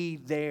be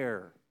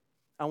there.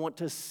 I want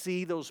to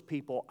see those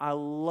people. I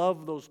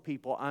love those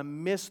people. I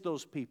miss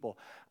those people.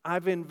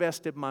 I've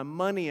invested my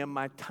money and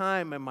my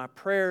time and my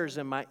prayers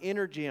and my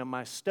energy and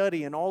my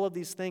study and all of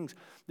these things.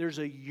 There's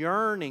a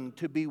yearning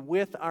to be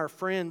with our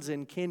friends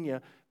in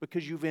Kenya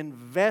because you've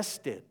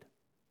invested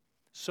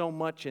so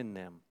much in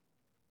them.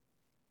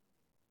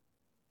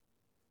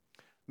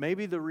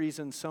 Maybe the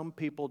reason some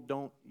people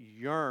don't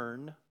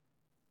yearn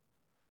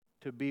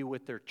to be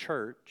with their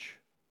church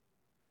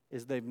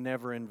is they've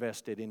never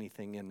invested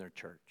anything in their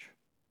church.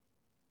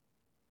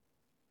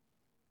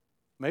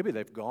 Maybe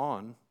they've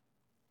gone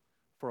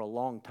for a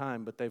long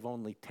time, but they've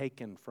only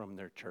taken from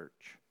their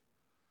church.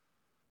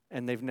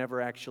 And they've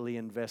never actually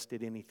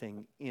invested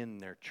anything in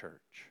their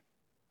church.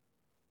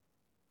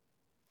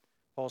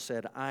 Paul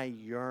said, I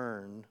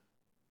yearn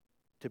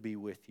to be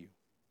with you.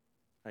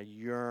 I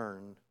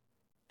yearn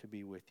to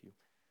be with you.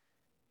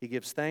 He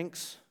gives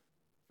thanks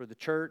for the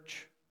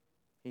church.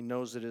 He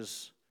knows that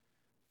his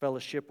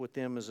fellowship with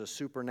them is a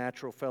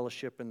supernatural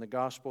fellowship in the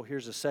gospel.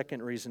 Here's a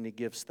second reason he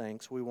gives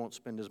thanks. We won't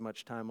spend as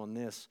much time on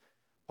this.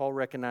 Paul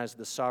recognized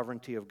the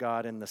sovereignty of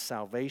God and the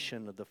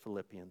salvation of the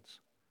Philippians.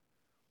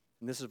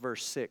 And this is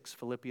verse 6,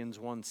 Philippians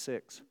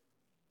 1:6.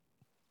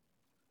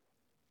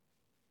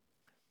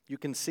 You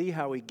can see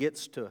how he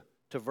gets to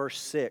verse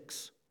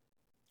 6,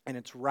 and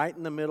it's right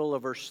in the middle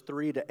of verse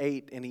 3 to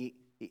 8, and he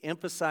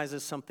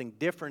emphasizes something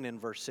different in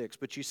verse 6,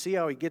 but you see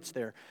how he gets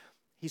there.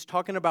 He's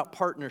talking about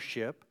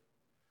partnership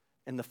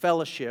and the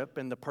fellowship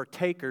and the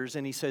partakers,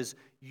 and he says,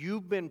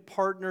 you've been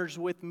partners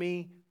with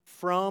me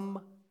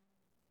from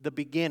the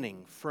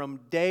beginning,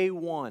 from day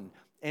one.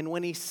 And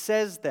when he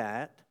says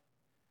that,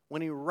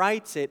 when he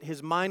writes it,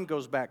 his mind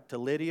goes back to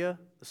Lydia,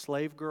 the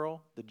slave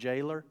girl, the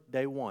jailer,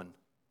 day one.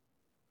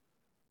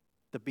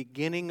 The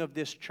beginning of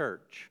this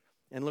church.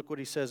 And look what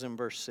he says in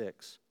verse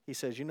 6. He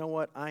says, you know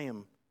what? I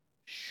am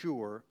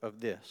sure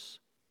of this.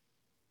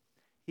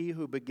 He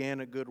who began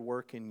a good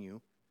work in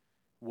you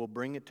will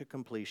bring it to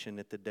completion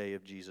at the day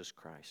of Jesus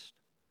Christ.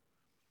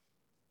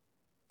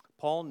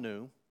 Paul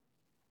knew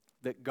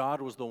that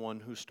God was the one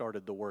who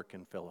started the work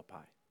in Philippi.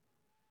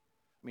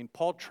 I mean,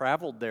 Paul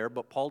traveled there,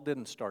 but Paul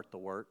didn't start the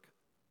work.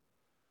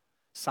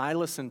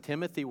 Silas and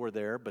Timothy were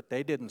there, but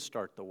they didn't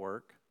start the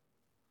work.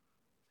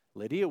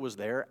 Lydia was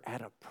there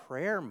at a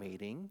prayer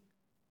meeting.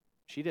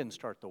 She didn't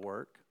start the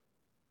work.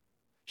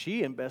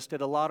 She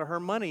invested a lot of her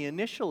money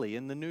initially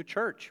in the new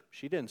church.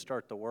 She didn't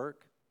start the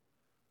work.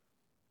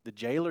 The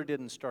jailer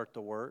didn't start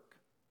the work.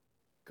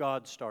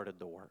 God started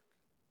the work.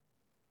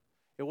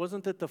 It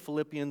wasn't that the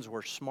Philippians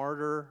were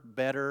smarter,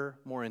 better,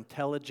 more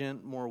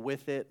intelligent, more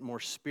with it, more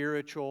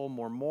spiritual,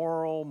 more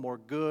moral, more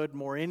good,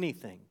 more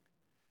anything.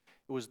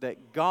 It was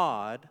that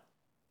God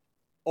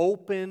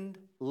opened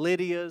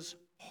Lydia's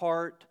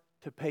heart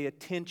to pay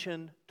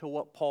attention to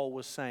what Paul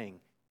was saying.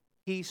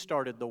 He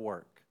started the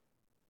work.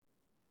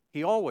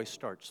 He always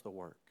starts the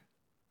work.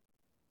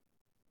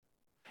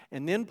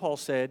 And then Paul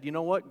said, you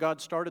know what?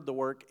 God started the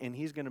work, and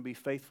he's going to be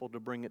faithful to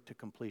bring it to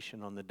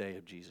completion on the day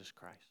of Jesus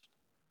Christ.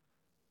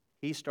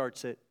 He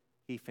starts it,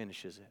 he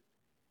finishes it.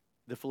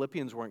 The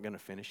Philippians weren't going to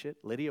finish it.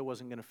 Lydia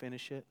wasn't going to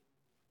finish it.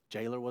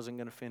 Jailer wasn't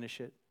going to finish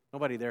it.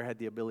 Nobody there had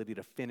the ability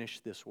to finish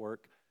this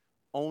work.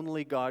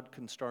 Only God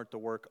can start the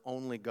work.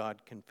 Only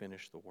God can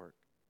finish the work.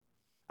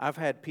 I've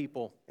had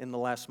people in the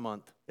last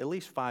month, at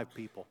least 5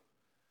 people,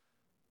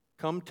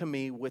 come to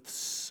me with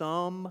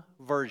some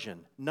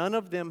version. None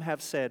of them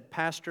have said,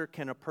 Pastor,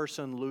 can a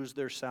person lose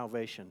their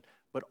salvation?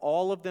 But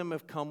all of them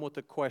have come with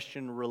a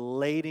question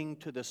relating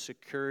to the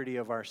security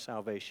of our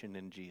salvation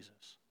in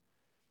Jesus.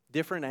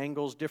 Different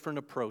angles, different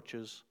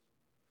approaches.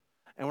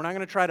 And we're not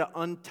going to try to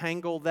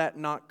untangle that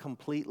knot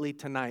completely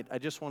tonight. I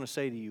just want to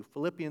say to you,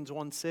 Philippians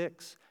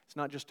 1:6, it's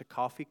not just a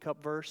coffee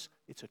cup verse,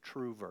 it's a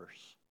true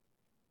verse.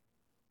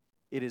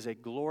 It is a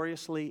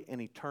gloriously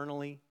and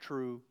eternally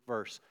true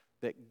verse.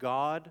 That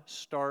God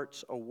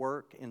starts a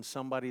work in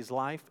somebody's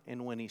life,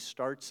 and when he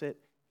starts it,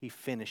 he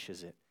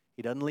finishes it.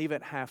 He doesn't leave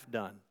it half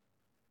done.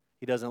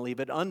 He doesn't leave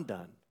it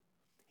undone.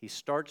 He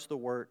starts the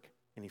work,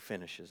 and he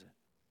finishes it.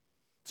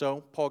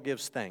 So, Paul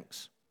gives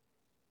thanks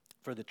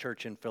for the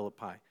church in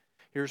Philippi.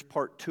 Here's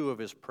part 2 of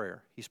his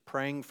prayer. He's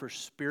praying for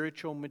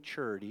spiritual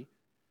maturity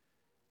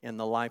in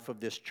the life of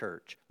this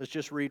church. Let's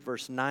just read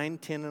verse 9,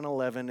 10, and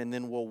 11, and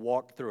then we'll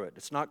walk through it.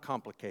 It's not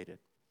complicated.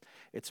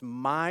 It's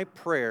my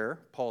prayer,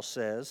 Paul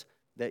says,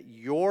 that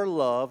your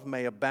love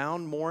may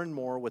abound more and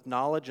more with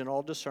knowledge and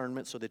all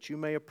discernment, so that you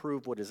may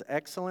approve what is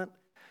excellent,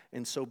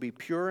 and so be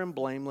pure and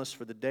blameless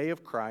for the day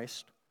of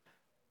Christ,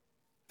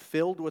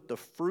 filled with the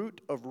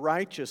fruit of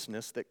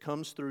righteousness that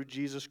comes through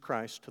Jesus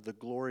Christ to the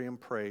glory and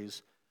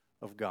praise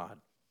of God.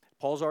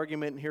 Paul's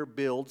argument here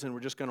builds, and we're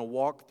just going to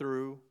walk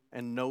through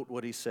and note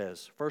what he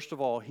says. First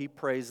of all, he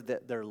prays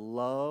that their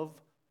love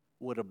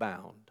would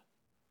abound.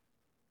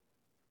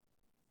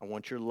 I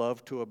want your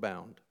love to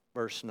abound.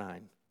 Verse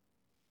 9.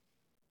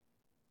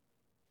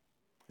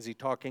 Is he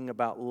talking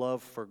about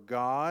love for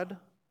God?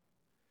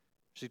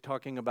 Is he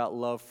talking about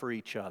love for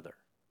each other?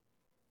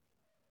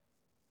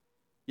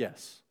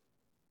 Yes.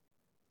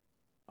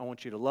 I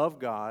want you to love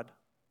God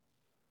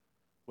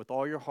with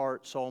all your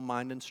heart, soul,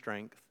 mind, and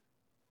strength.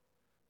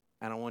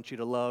 And I want you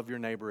to love your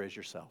neighbor as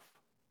yourself.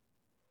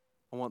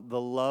 I want the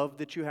love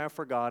that you have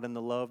for God and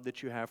the love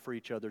that you have for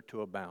each other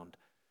to abound.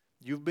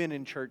 You've been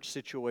in church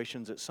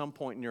situations at some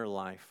point in your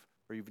life,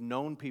 or you've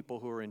known people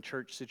who are in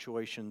church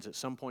situations at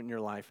some point in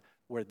your life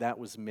where that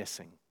was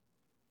missing,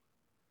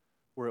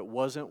 where it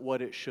wasn't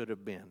what it should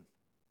have been.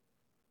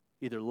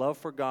 Either love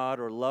for God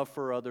or love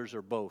for others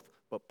or both.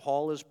 But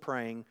Paul is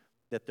praying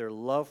that their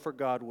love for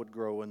God would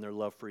grow and their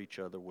love for each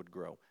other would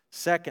grow.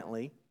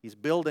 Secondly, he's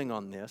building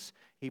on this.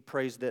 He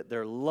prays that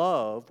their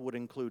love would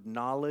include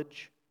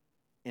knowledge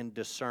and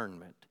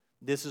discernment.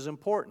 This is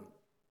important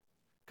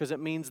because it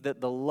means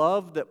that the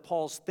love that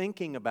Paul's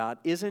thinking about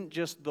isn't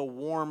just the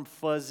warm,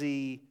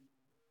 fuzzy,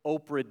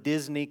 Oprah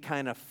Disney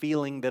kind of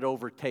feeling that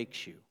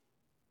overtakes you,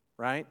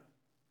 right?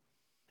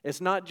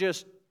 It's not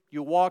just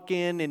you walk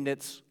in and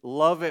it's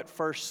love at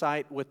first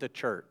sight with the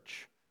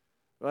church.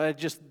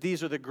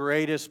 These are the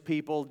greatest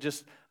people.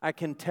 I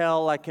can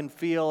tell, I can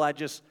feel,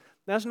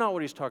 that's not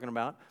what he's talking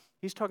about.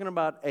 He's talking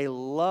about a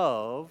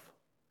love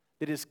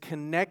that is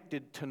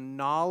connected to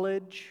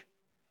knowledge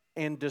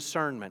and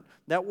discernment.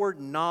 That word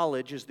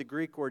knowledge is the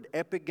Greek word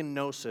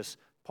epigenosis.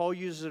 Paul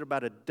uses it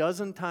about a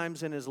dozen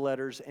times in his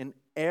letters, and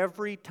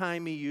every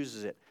time he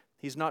uses it,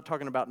 he's not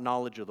talking about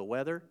knowledge of the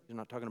weather. He's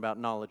not talking about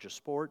knowledge of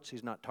sports.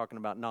 He's not talking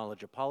about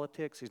knowledge of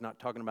politics. He's not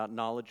talking about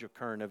knowledge of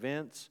current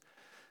events.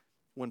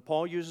 When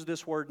Paul uses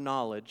this word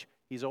knowledge,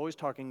 he's always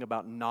talking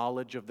about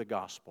knowledge of the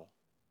gospel.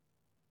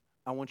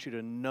 I want you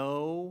to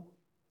know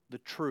the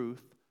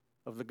truth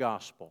of the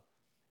gospel.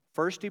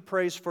 First, he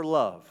prays for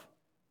love.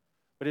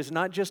 But it's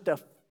not just a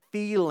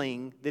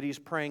feeling that he's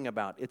praying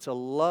about. It's a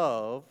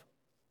love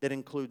that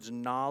includes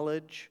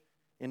knowledge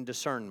and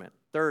discernment.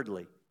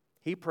 Thirdly,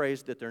 he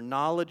prays that their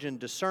knowledge and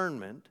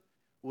discernment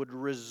would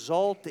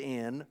result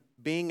in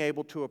being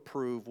able to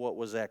approve what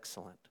was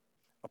excellent.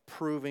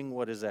 Approving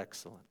what is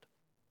excellent.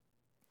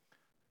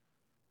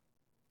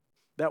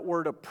 That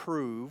word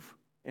approve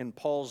in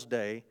Paul's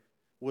day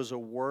was a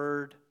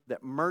word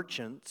that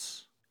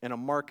merchants in a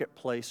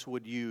marketplace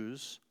would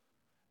use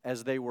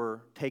as they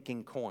were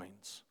taking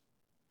coins.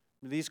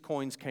 These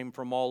coins came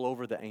from all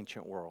over the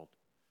ancient world.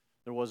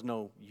 There was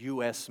no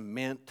U.S.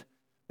 mint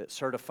that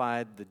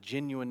certified the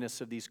genuineness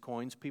of these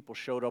coins. People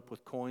showed up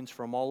with coins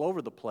from all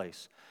over the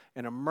place.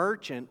 And a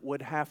merchant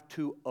would have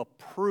to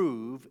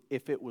approve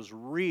if it was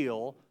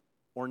real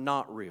or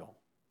not real.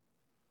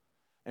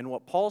 And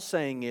what Paul's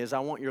saying is, I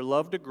want your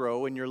love to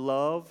grow, and your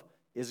love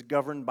is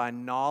governed by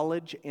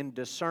knowledge and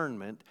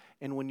discernment.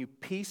 And when you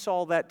piece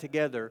all that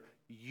together,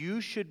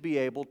 you should be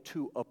able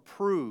to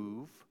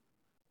approve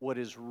what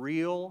is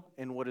real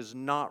and what is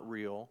not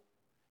real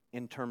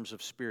in terms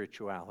of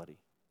spirituality.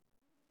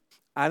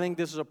 I think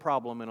this is a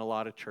problem in a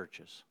lot of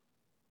churches.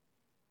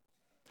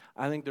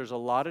 I think there's a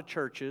lot of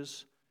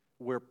churches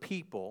where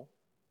people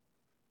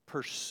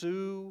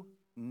pursue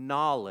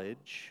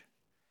knowledge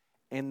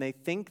and they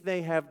think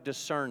they have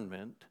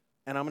discernment,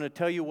 and I'm going to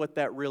tell you what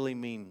that really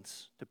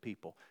means to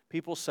people.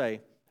 People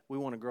say, we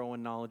want to grow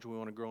in knowledge, we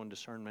want to grow in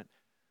discernment.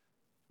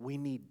 We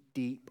need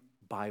deep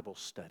Bible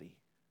study.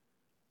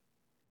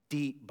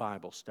 Deep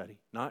Bible study.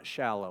 Not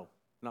shallow,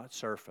 not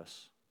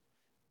surface.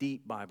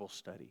 Deep Bible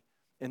study.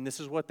 And this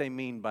is what they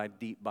mean by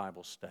deep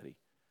Bible study.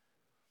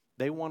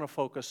 They want to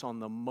focus on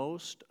the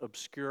most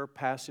obscure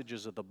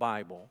passages of the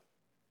Bible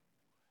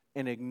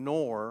and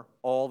ignore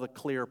all the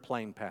clear,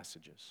 plain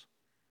passages.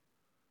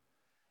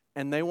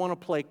 And they want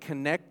to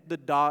connect the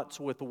dots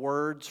with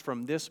words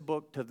from this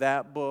book to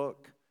that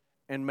book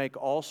and make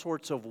all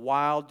sorts of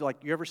wild,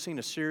 like you ever seen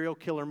a serial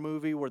killer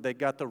movie where they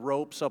got the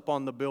ropes up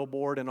on the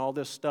billboard and all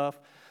this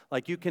stuff?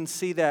 Like you can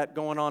see that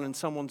going on in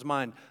someone's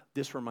mind.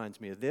 This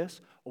reminds me of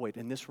this. Oh wait,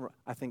 and this,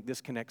 I think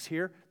this connects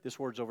here. This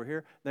word's over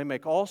here. They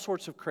make all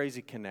sorts of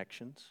crazy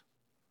connections.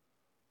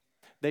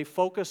 They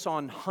focus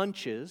on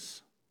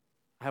hunches.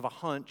 I have a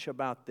hunch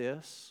about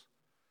this.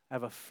 I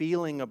have a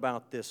feeling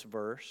about this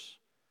verse.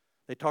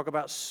 They talk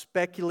about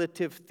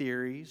speculative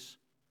theories.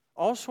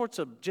 All sorts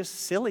of just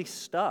silly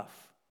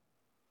stuff.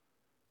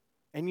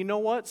 And you know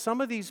what? Some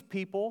of these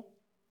people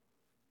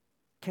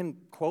can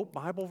quote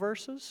Bible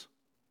verses,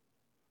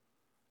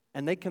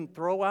 and they can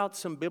throw out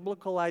some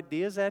biblical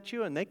ideas at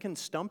you, and they can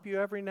stump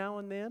you every now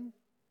and then.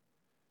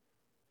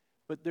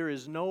 But there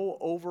is no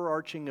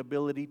overarching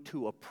ability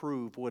to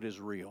approve what is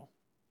real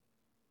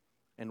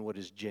and what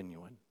is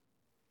genuine.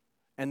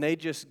 And they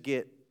just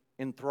get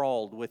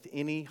enthralled with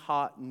any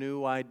hot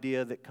new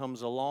idea that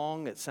comes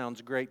along. It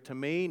sounds great to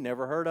me,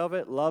 never heard of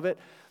it, love it.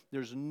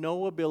 There's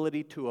no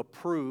ability to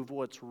approve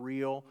what's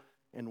real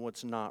and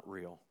what's not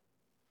real.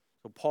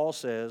 So Paul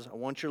says, I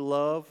want your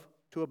love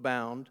to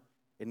abound.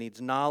 It needs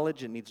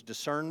knowledge, it needs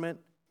discernment.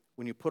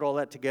 When you put all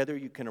that together,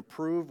 you can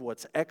approve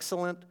what's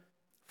excellent.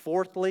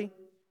 Fourthly,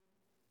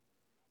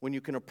 when you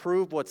can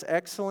approve what's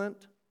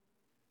excellent,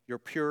 you're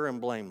pure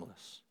and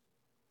blameless.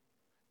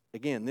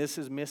 Again, this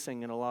is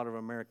missing in a lot of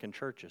American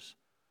churches.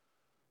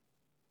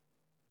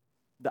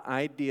 The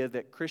idea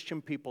that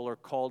Christian people are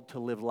called to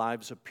live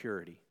lives of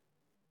purity.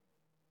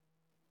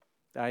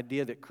 The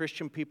idea that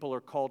Christian people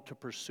are called to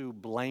pursue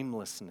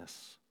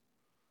blamelessness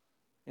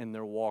in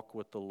their walk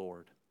with the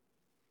Lord.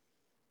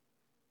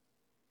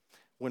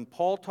 When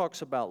Paul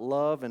talks about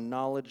love and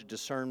knowledge,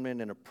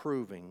 discernment, and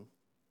approving,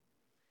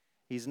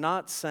 he's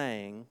not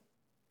saying,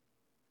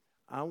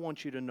 I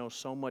want you to know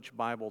so much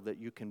Bible that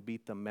you can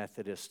beat the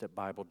Methodists at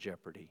Bible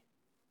Jeopardy.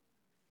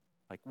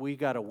 Like, we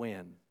got to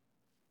win.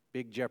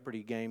 Big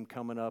Jeopardy game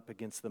coming up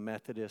against the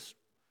Methodists.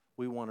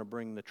 We want to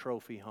bring the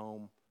trophy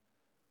home.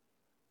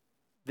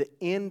 The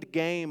end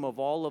game of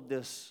all of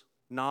this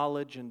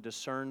knowledge and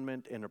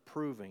discernment and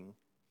approving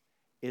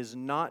is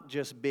not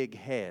just big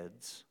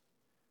heads,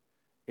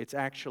 it's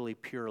actually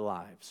pure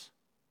lives.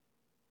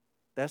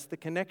 That's the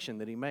connection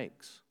that he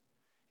makes.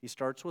 He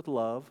starts with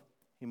love,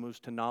 he moves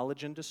to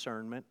knowledge and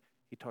discernment,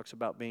 he talks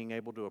about being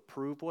able to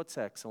approve what's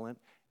excellent,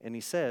 and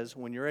he says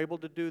when you're able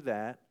to do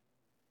that,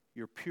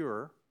 you're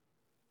pure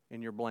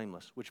and you're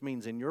blameless, which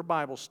means in your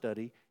Bible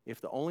study, if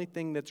the only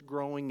thing that's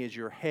growing is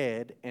your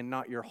head and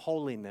not your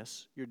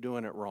holiness, you're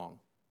doing it wrong.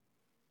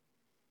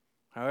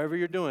 However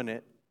you're doing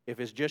it, if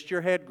it's just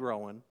your head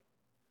growing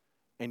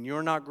and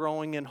you're not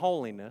growing in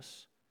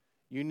holiness,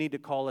 you need to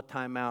call a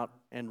timeout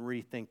and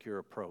rethink your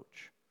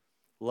approach.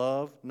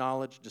 Love,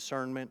 knowledge,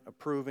 discernment,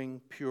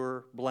 approving,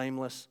 pure,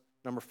 blameless.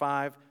 Number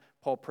 5,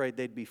 Paul prayed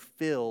they'd be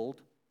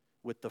filled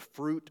with the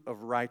fruit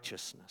of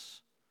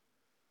righteousness.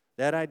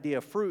 That idea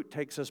of fruit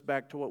takes us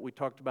back to what we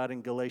talked about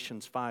in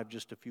Galatians 5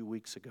 just a few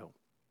weeks ago.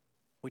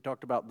 We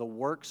talked about the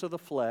works of the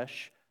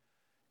flesh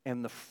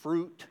and the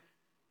fruit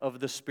of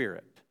the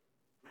Spirit.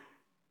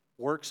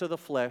 Works of the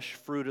flesh,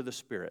 fruit of the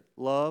Spirit.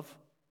 Love,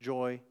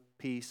 joy,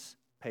 peace,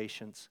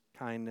 patience,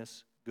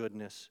 kindness,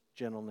 goodness,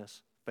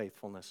 gentleness,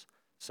 faithfulness,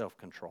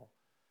 self-control.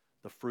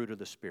 The fruit of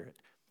the Spirit.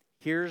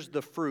 Here's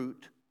the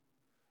fruit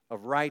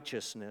of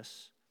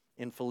righteousness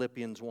in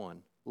Philippians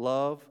 1.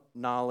 Love,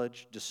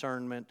 knowledge,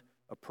 discernment,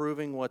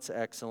 approving what's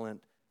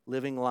excellent,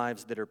 living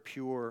lives that are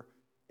pure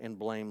and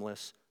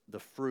blameless, the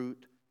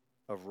fruit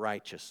of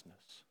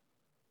righteousness.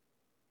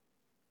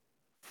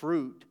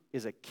 Fruit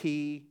is a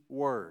key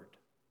word.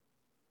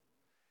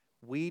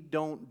 We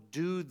don't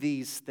do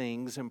these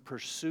things and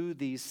pursue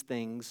these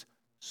things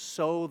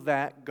so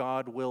that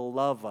God will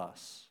love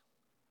us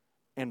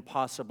and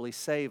possibly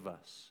save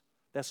us.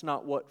 That's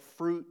not what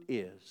fruit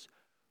is.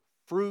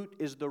 Fruit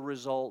is the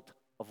result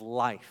of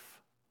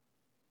life.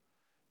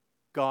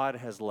 God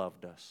has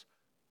loved us.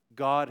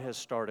 God has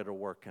started a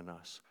work in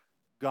us.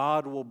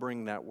 God will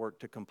bring that work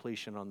to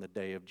completion on the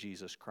day of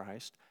Jesus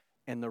Christ.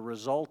 And the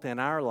result in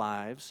our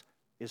lives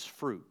is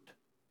fruit.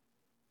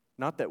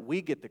 Not that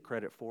we get the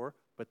credit for,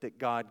 but that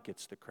God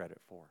gets the credit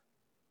for.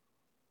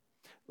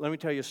 Let me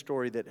tell you a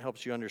story that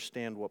helps you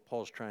understand what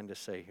Paul's trying to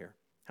say here.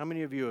 How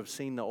many of you have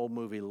seen the old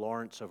movie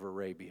Lawrence of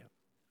Arabia?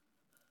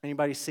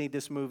 Anybody see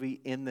this movie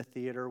in the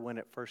theater when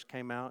it first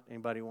came out?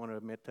 Anybody want to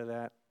admit to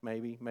that?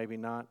 Maybe, maybe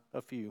not.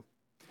 A few.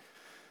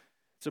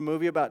 It's a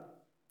movie about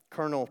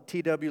Colonel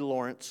T.W.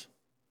 Lawrence.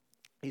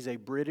 He's a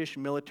British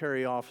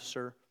military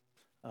officer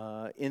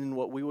in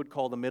what we would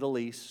call the Middle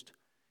East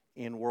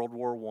in World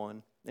War I.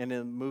 And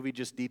the movie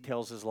just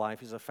details his life.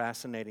 He's a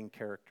fascinating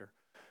character.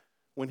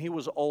 When he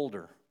was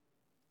older,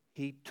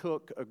 he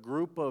took a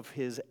group of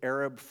his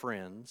Arab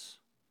friends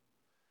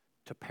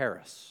to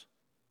Paris.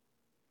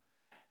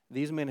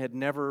 These men had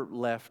never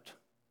left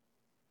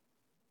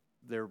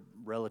their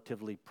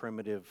relatively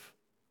primitive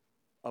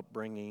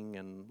upbringing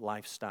and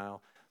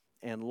lifestyle.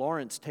 And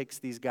Lawrence takes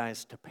these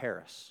guys to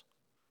Paris.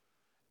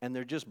 And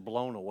they're just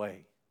blown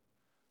away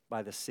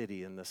by the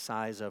city and the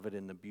size of it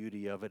and the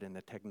beauty of it and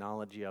the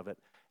technology of it.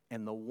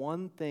 And the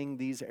one thing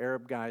these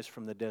Arab guys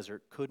from the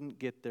desert couldn't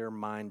get their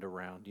mind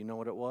around, you know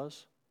what it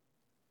was?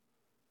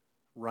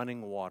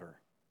 Running water.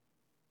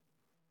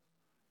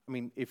 I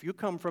mean, if you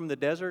come from the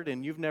desert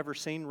and you've never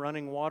seen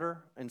running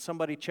water and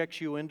somebody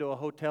checks you into a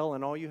hotel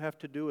and all you have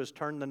to do is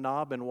turn the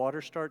knob and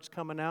water starts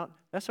coming out,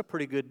 that's a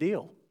pretty good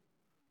deal.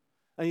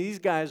 I mean, these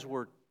guys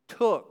were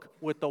took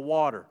with the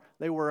water.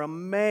 They were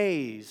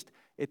amazed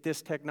at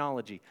this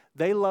technology.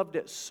 They loved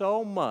it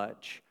so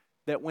much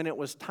that when it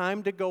was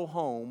time to go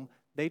home,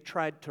 they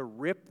tried to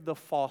rip the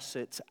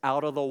faucets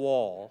out of the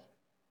wall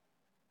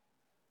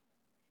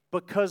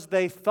because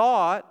they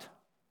thought,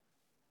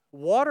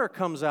 water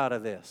comes out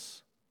of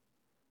this.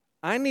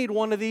 I need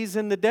one of these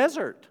in the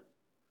desert.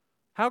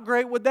 How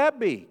great would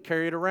that be?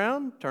 Carry it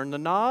around, turn the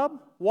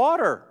knob,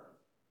 water.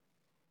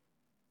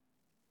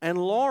 And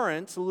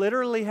Lawrence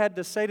literally had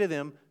to say to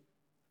them,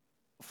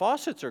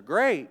 faucets are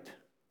great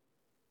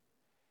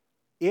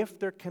if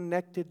they're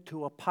connected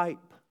to a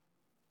pipe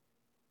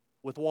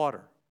with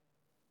water.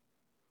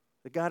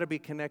 They got to be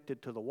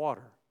connected to the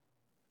water.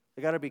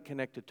 They got to be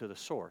connected to the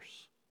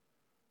source.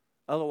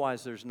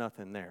 Otherwise, there's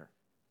nothing there.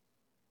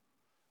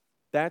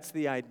 That's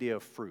the idea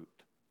of fruit.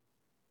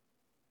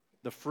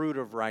 The fruit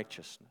of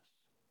righteousness.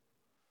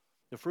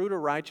 The fruit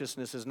of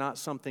righteousness is not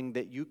something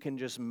that you can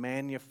just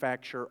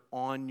manufacture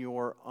on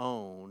your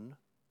own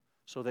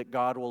so that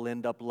God will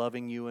end up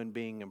loving you and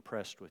being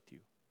impressed with you.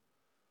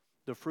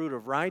 The fruit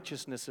of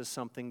righteousness is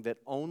something that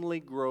only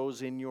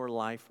grows in your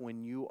life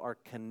when you are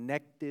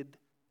connected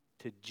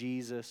to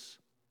Jesus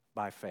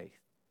by faith.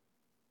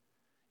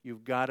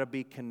 You've got to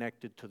be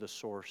connected to the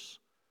source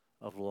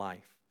of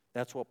life.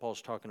 That's what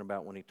Paul's talking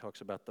about when he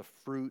talks about the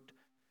fruit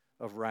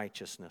of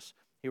righteousness.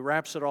 He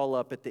wraps it all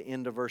up at the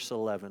end of verse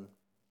 11.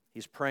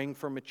 He's praying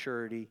for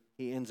maturity.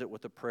 He ends it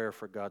with a prayer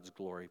for God's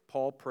glory.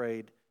 Paul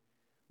prayed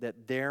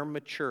that their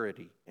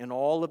maturity in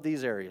all of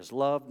these areas,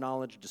 love,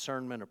 knowledge,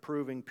 discernment,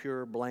 approving,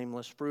 pure,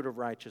 blameless, fruit of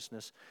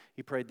righteousness,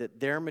 he prayed that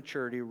their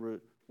maturity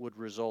would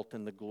result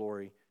in the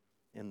glory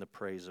and the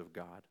praise of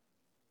God.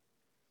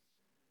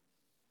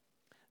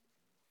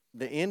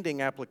 the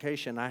ending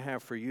application I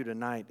have for you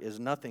tonight is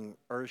nothing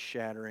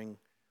earth-shattering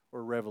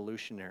or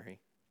revolutionary.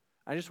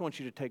 I just want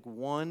you to take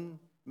 1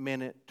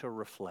 minute to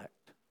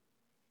reflect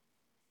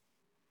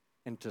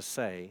and to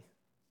say,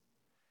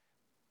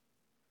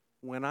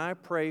 when I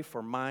pray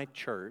for my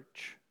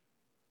church,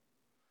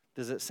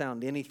 does it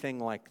sound anything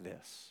like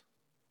this?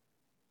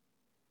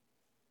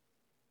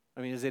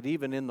 I mean, is it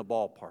even in the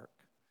ballpark?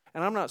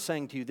 And I'm not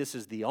saying to you this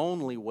is the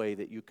only way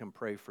that you can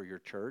pray for your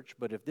church,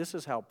 but if this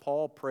is how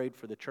Paul prayed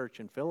for the church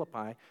in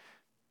Philippi,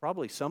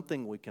 probably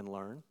something we can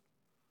learn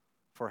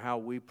for how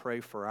we pray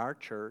for our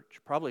church,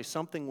 probably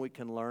something we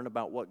can learn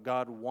about what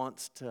God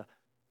wants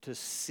to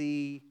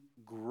see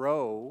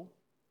grow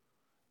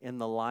in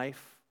the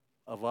life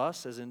of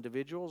us as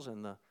individuals,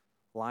 in the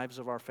lives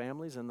of our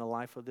families, in the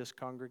life of this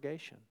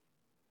congregation.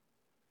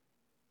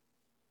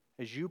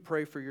 As you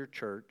pray for your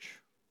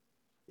church,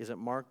 is it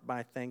marked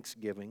by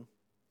thanksgiving?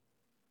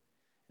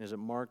 Is it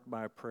marked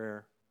by a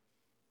prayer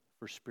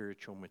for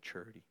spiritual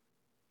maturity?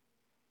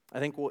 I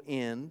think we'll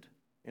end,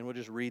 and we'll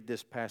just read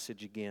this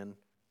passage again,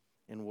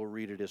 and we'll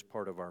read it as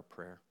part of our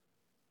prayer.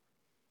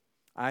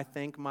 I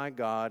thank my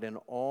God in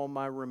all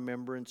my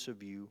remembrance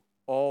of you,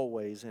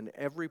 always in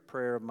every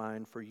prayer of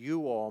mine, for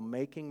you all,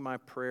 making my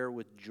prayer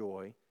with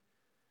joy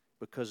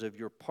because of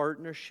your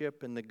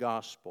partnership in the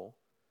gospel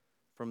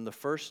from the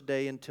first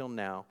day until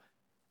now.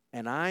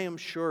 And I am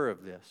sure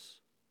of this,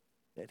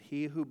 that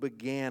he who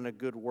began a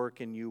good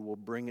work in you will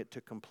bring it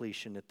to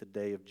completion at the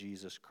day of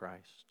Jesus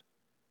Christ.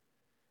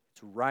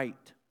 It's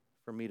right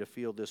for me to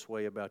feel this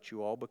way about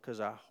you all because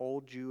I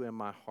hold you in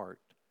my heart.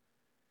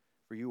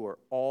 For you are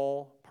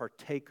all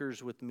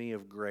partakers with me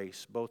of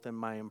grace, both in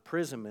my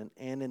imprisonment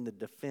and in the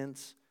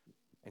defense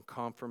and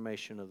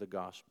confirmation of the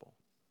gospel.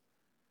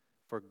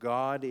 For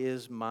God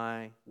is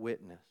my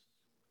witness,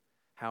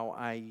 how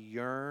I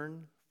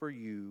yearn for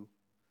you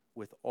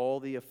with all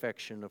the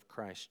affection of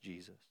Christ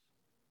Jesus.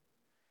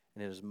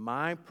 And it is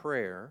my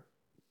prayer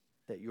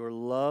that your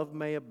love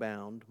may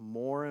abound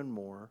more and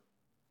more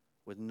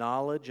with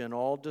knowledge and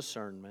all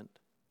discernment,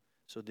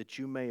 so that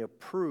you may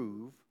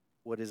approve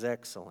what is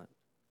excellent,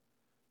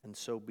 and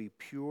so be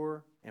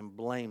pure and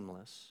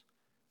blameless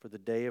for the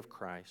day of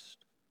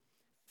Christ,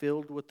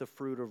 filled with the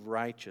fruit of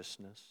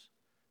righteousness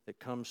that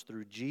comes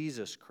through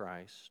Jesus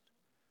Christ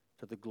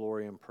to the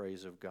glory and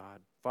praise of God.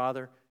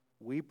 Father,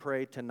 we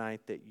pray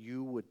tonight that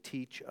you would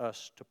teach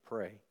us to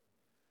pray.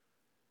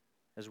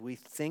 As we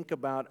think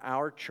about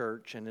our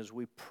church and as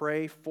we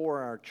pray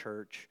for our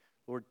church,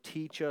 Lord,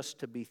 teach us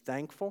to be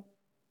thankful.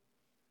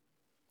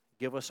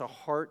 Give us a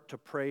heart to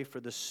pray for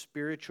the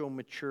spiritual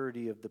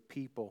maturity of the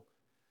people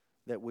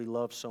that we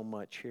love so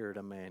much here at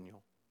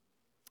Emmanuel.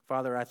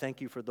 Father, I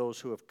thank you for those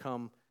who have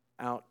come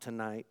out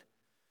tonight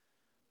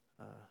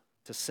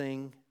to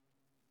sing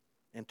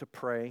and to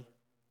pray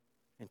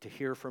and to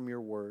hear from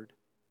your word.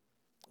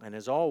 And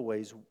as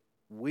always,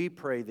 we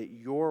pray that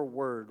your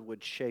word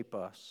would shape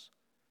us,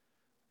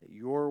 that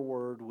your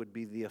word would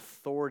be the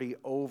authority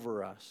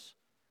over us,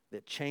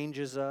 that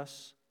changes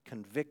us,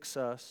 convicts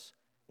us,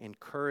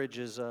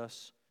 encourages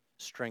us,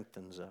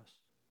 strengthens us.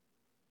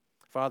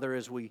 Father,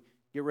 as we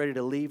get ready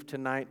to leave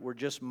tonight, we're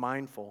just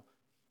mindful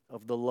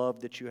of the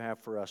love that you have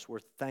for us. We're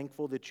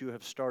thankful that you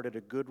have started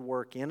a good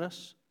work in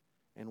us,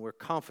 and we're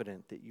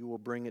confident that you will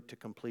bring it to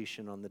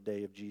completion on the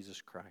day of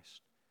Jesus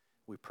Christ.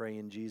 We pray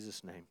in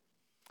Jesus' name.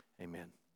 Amen.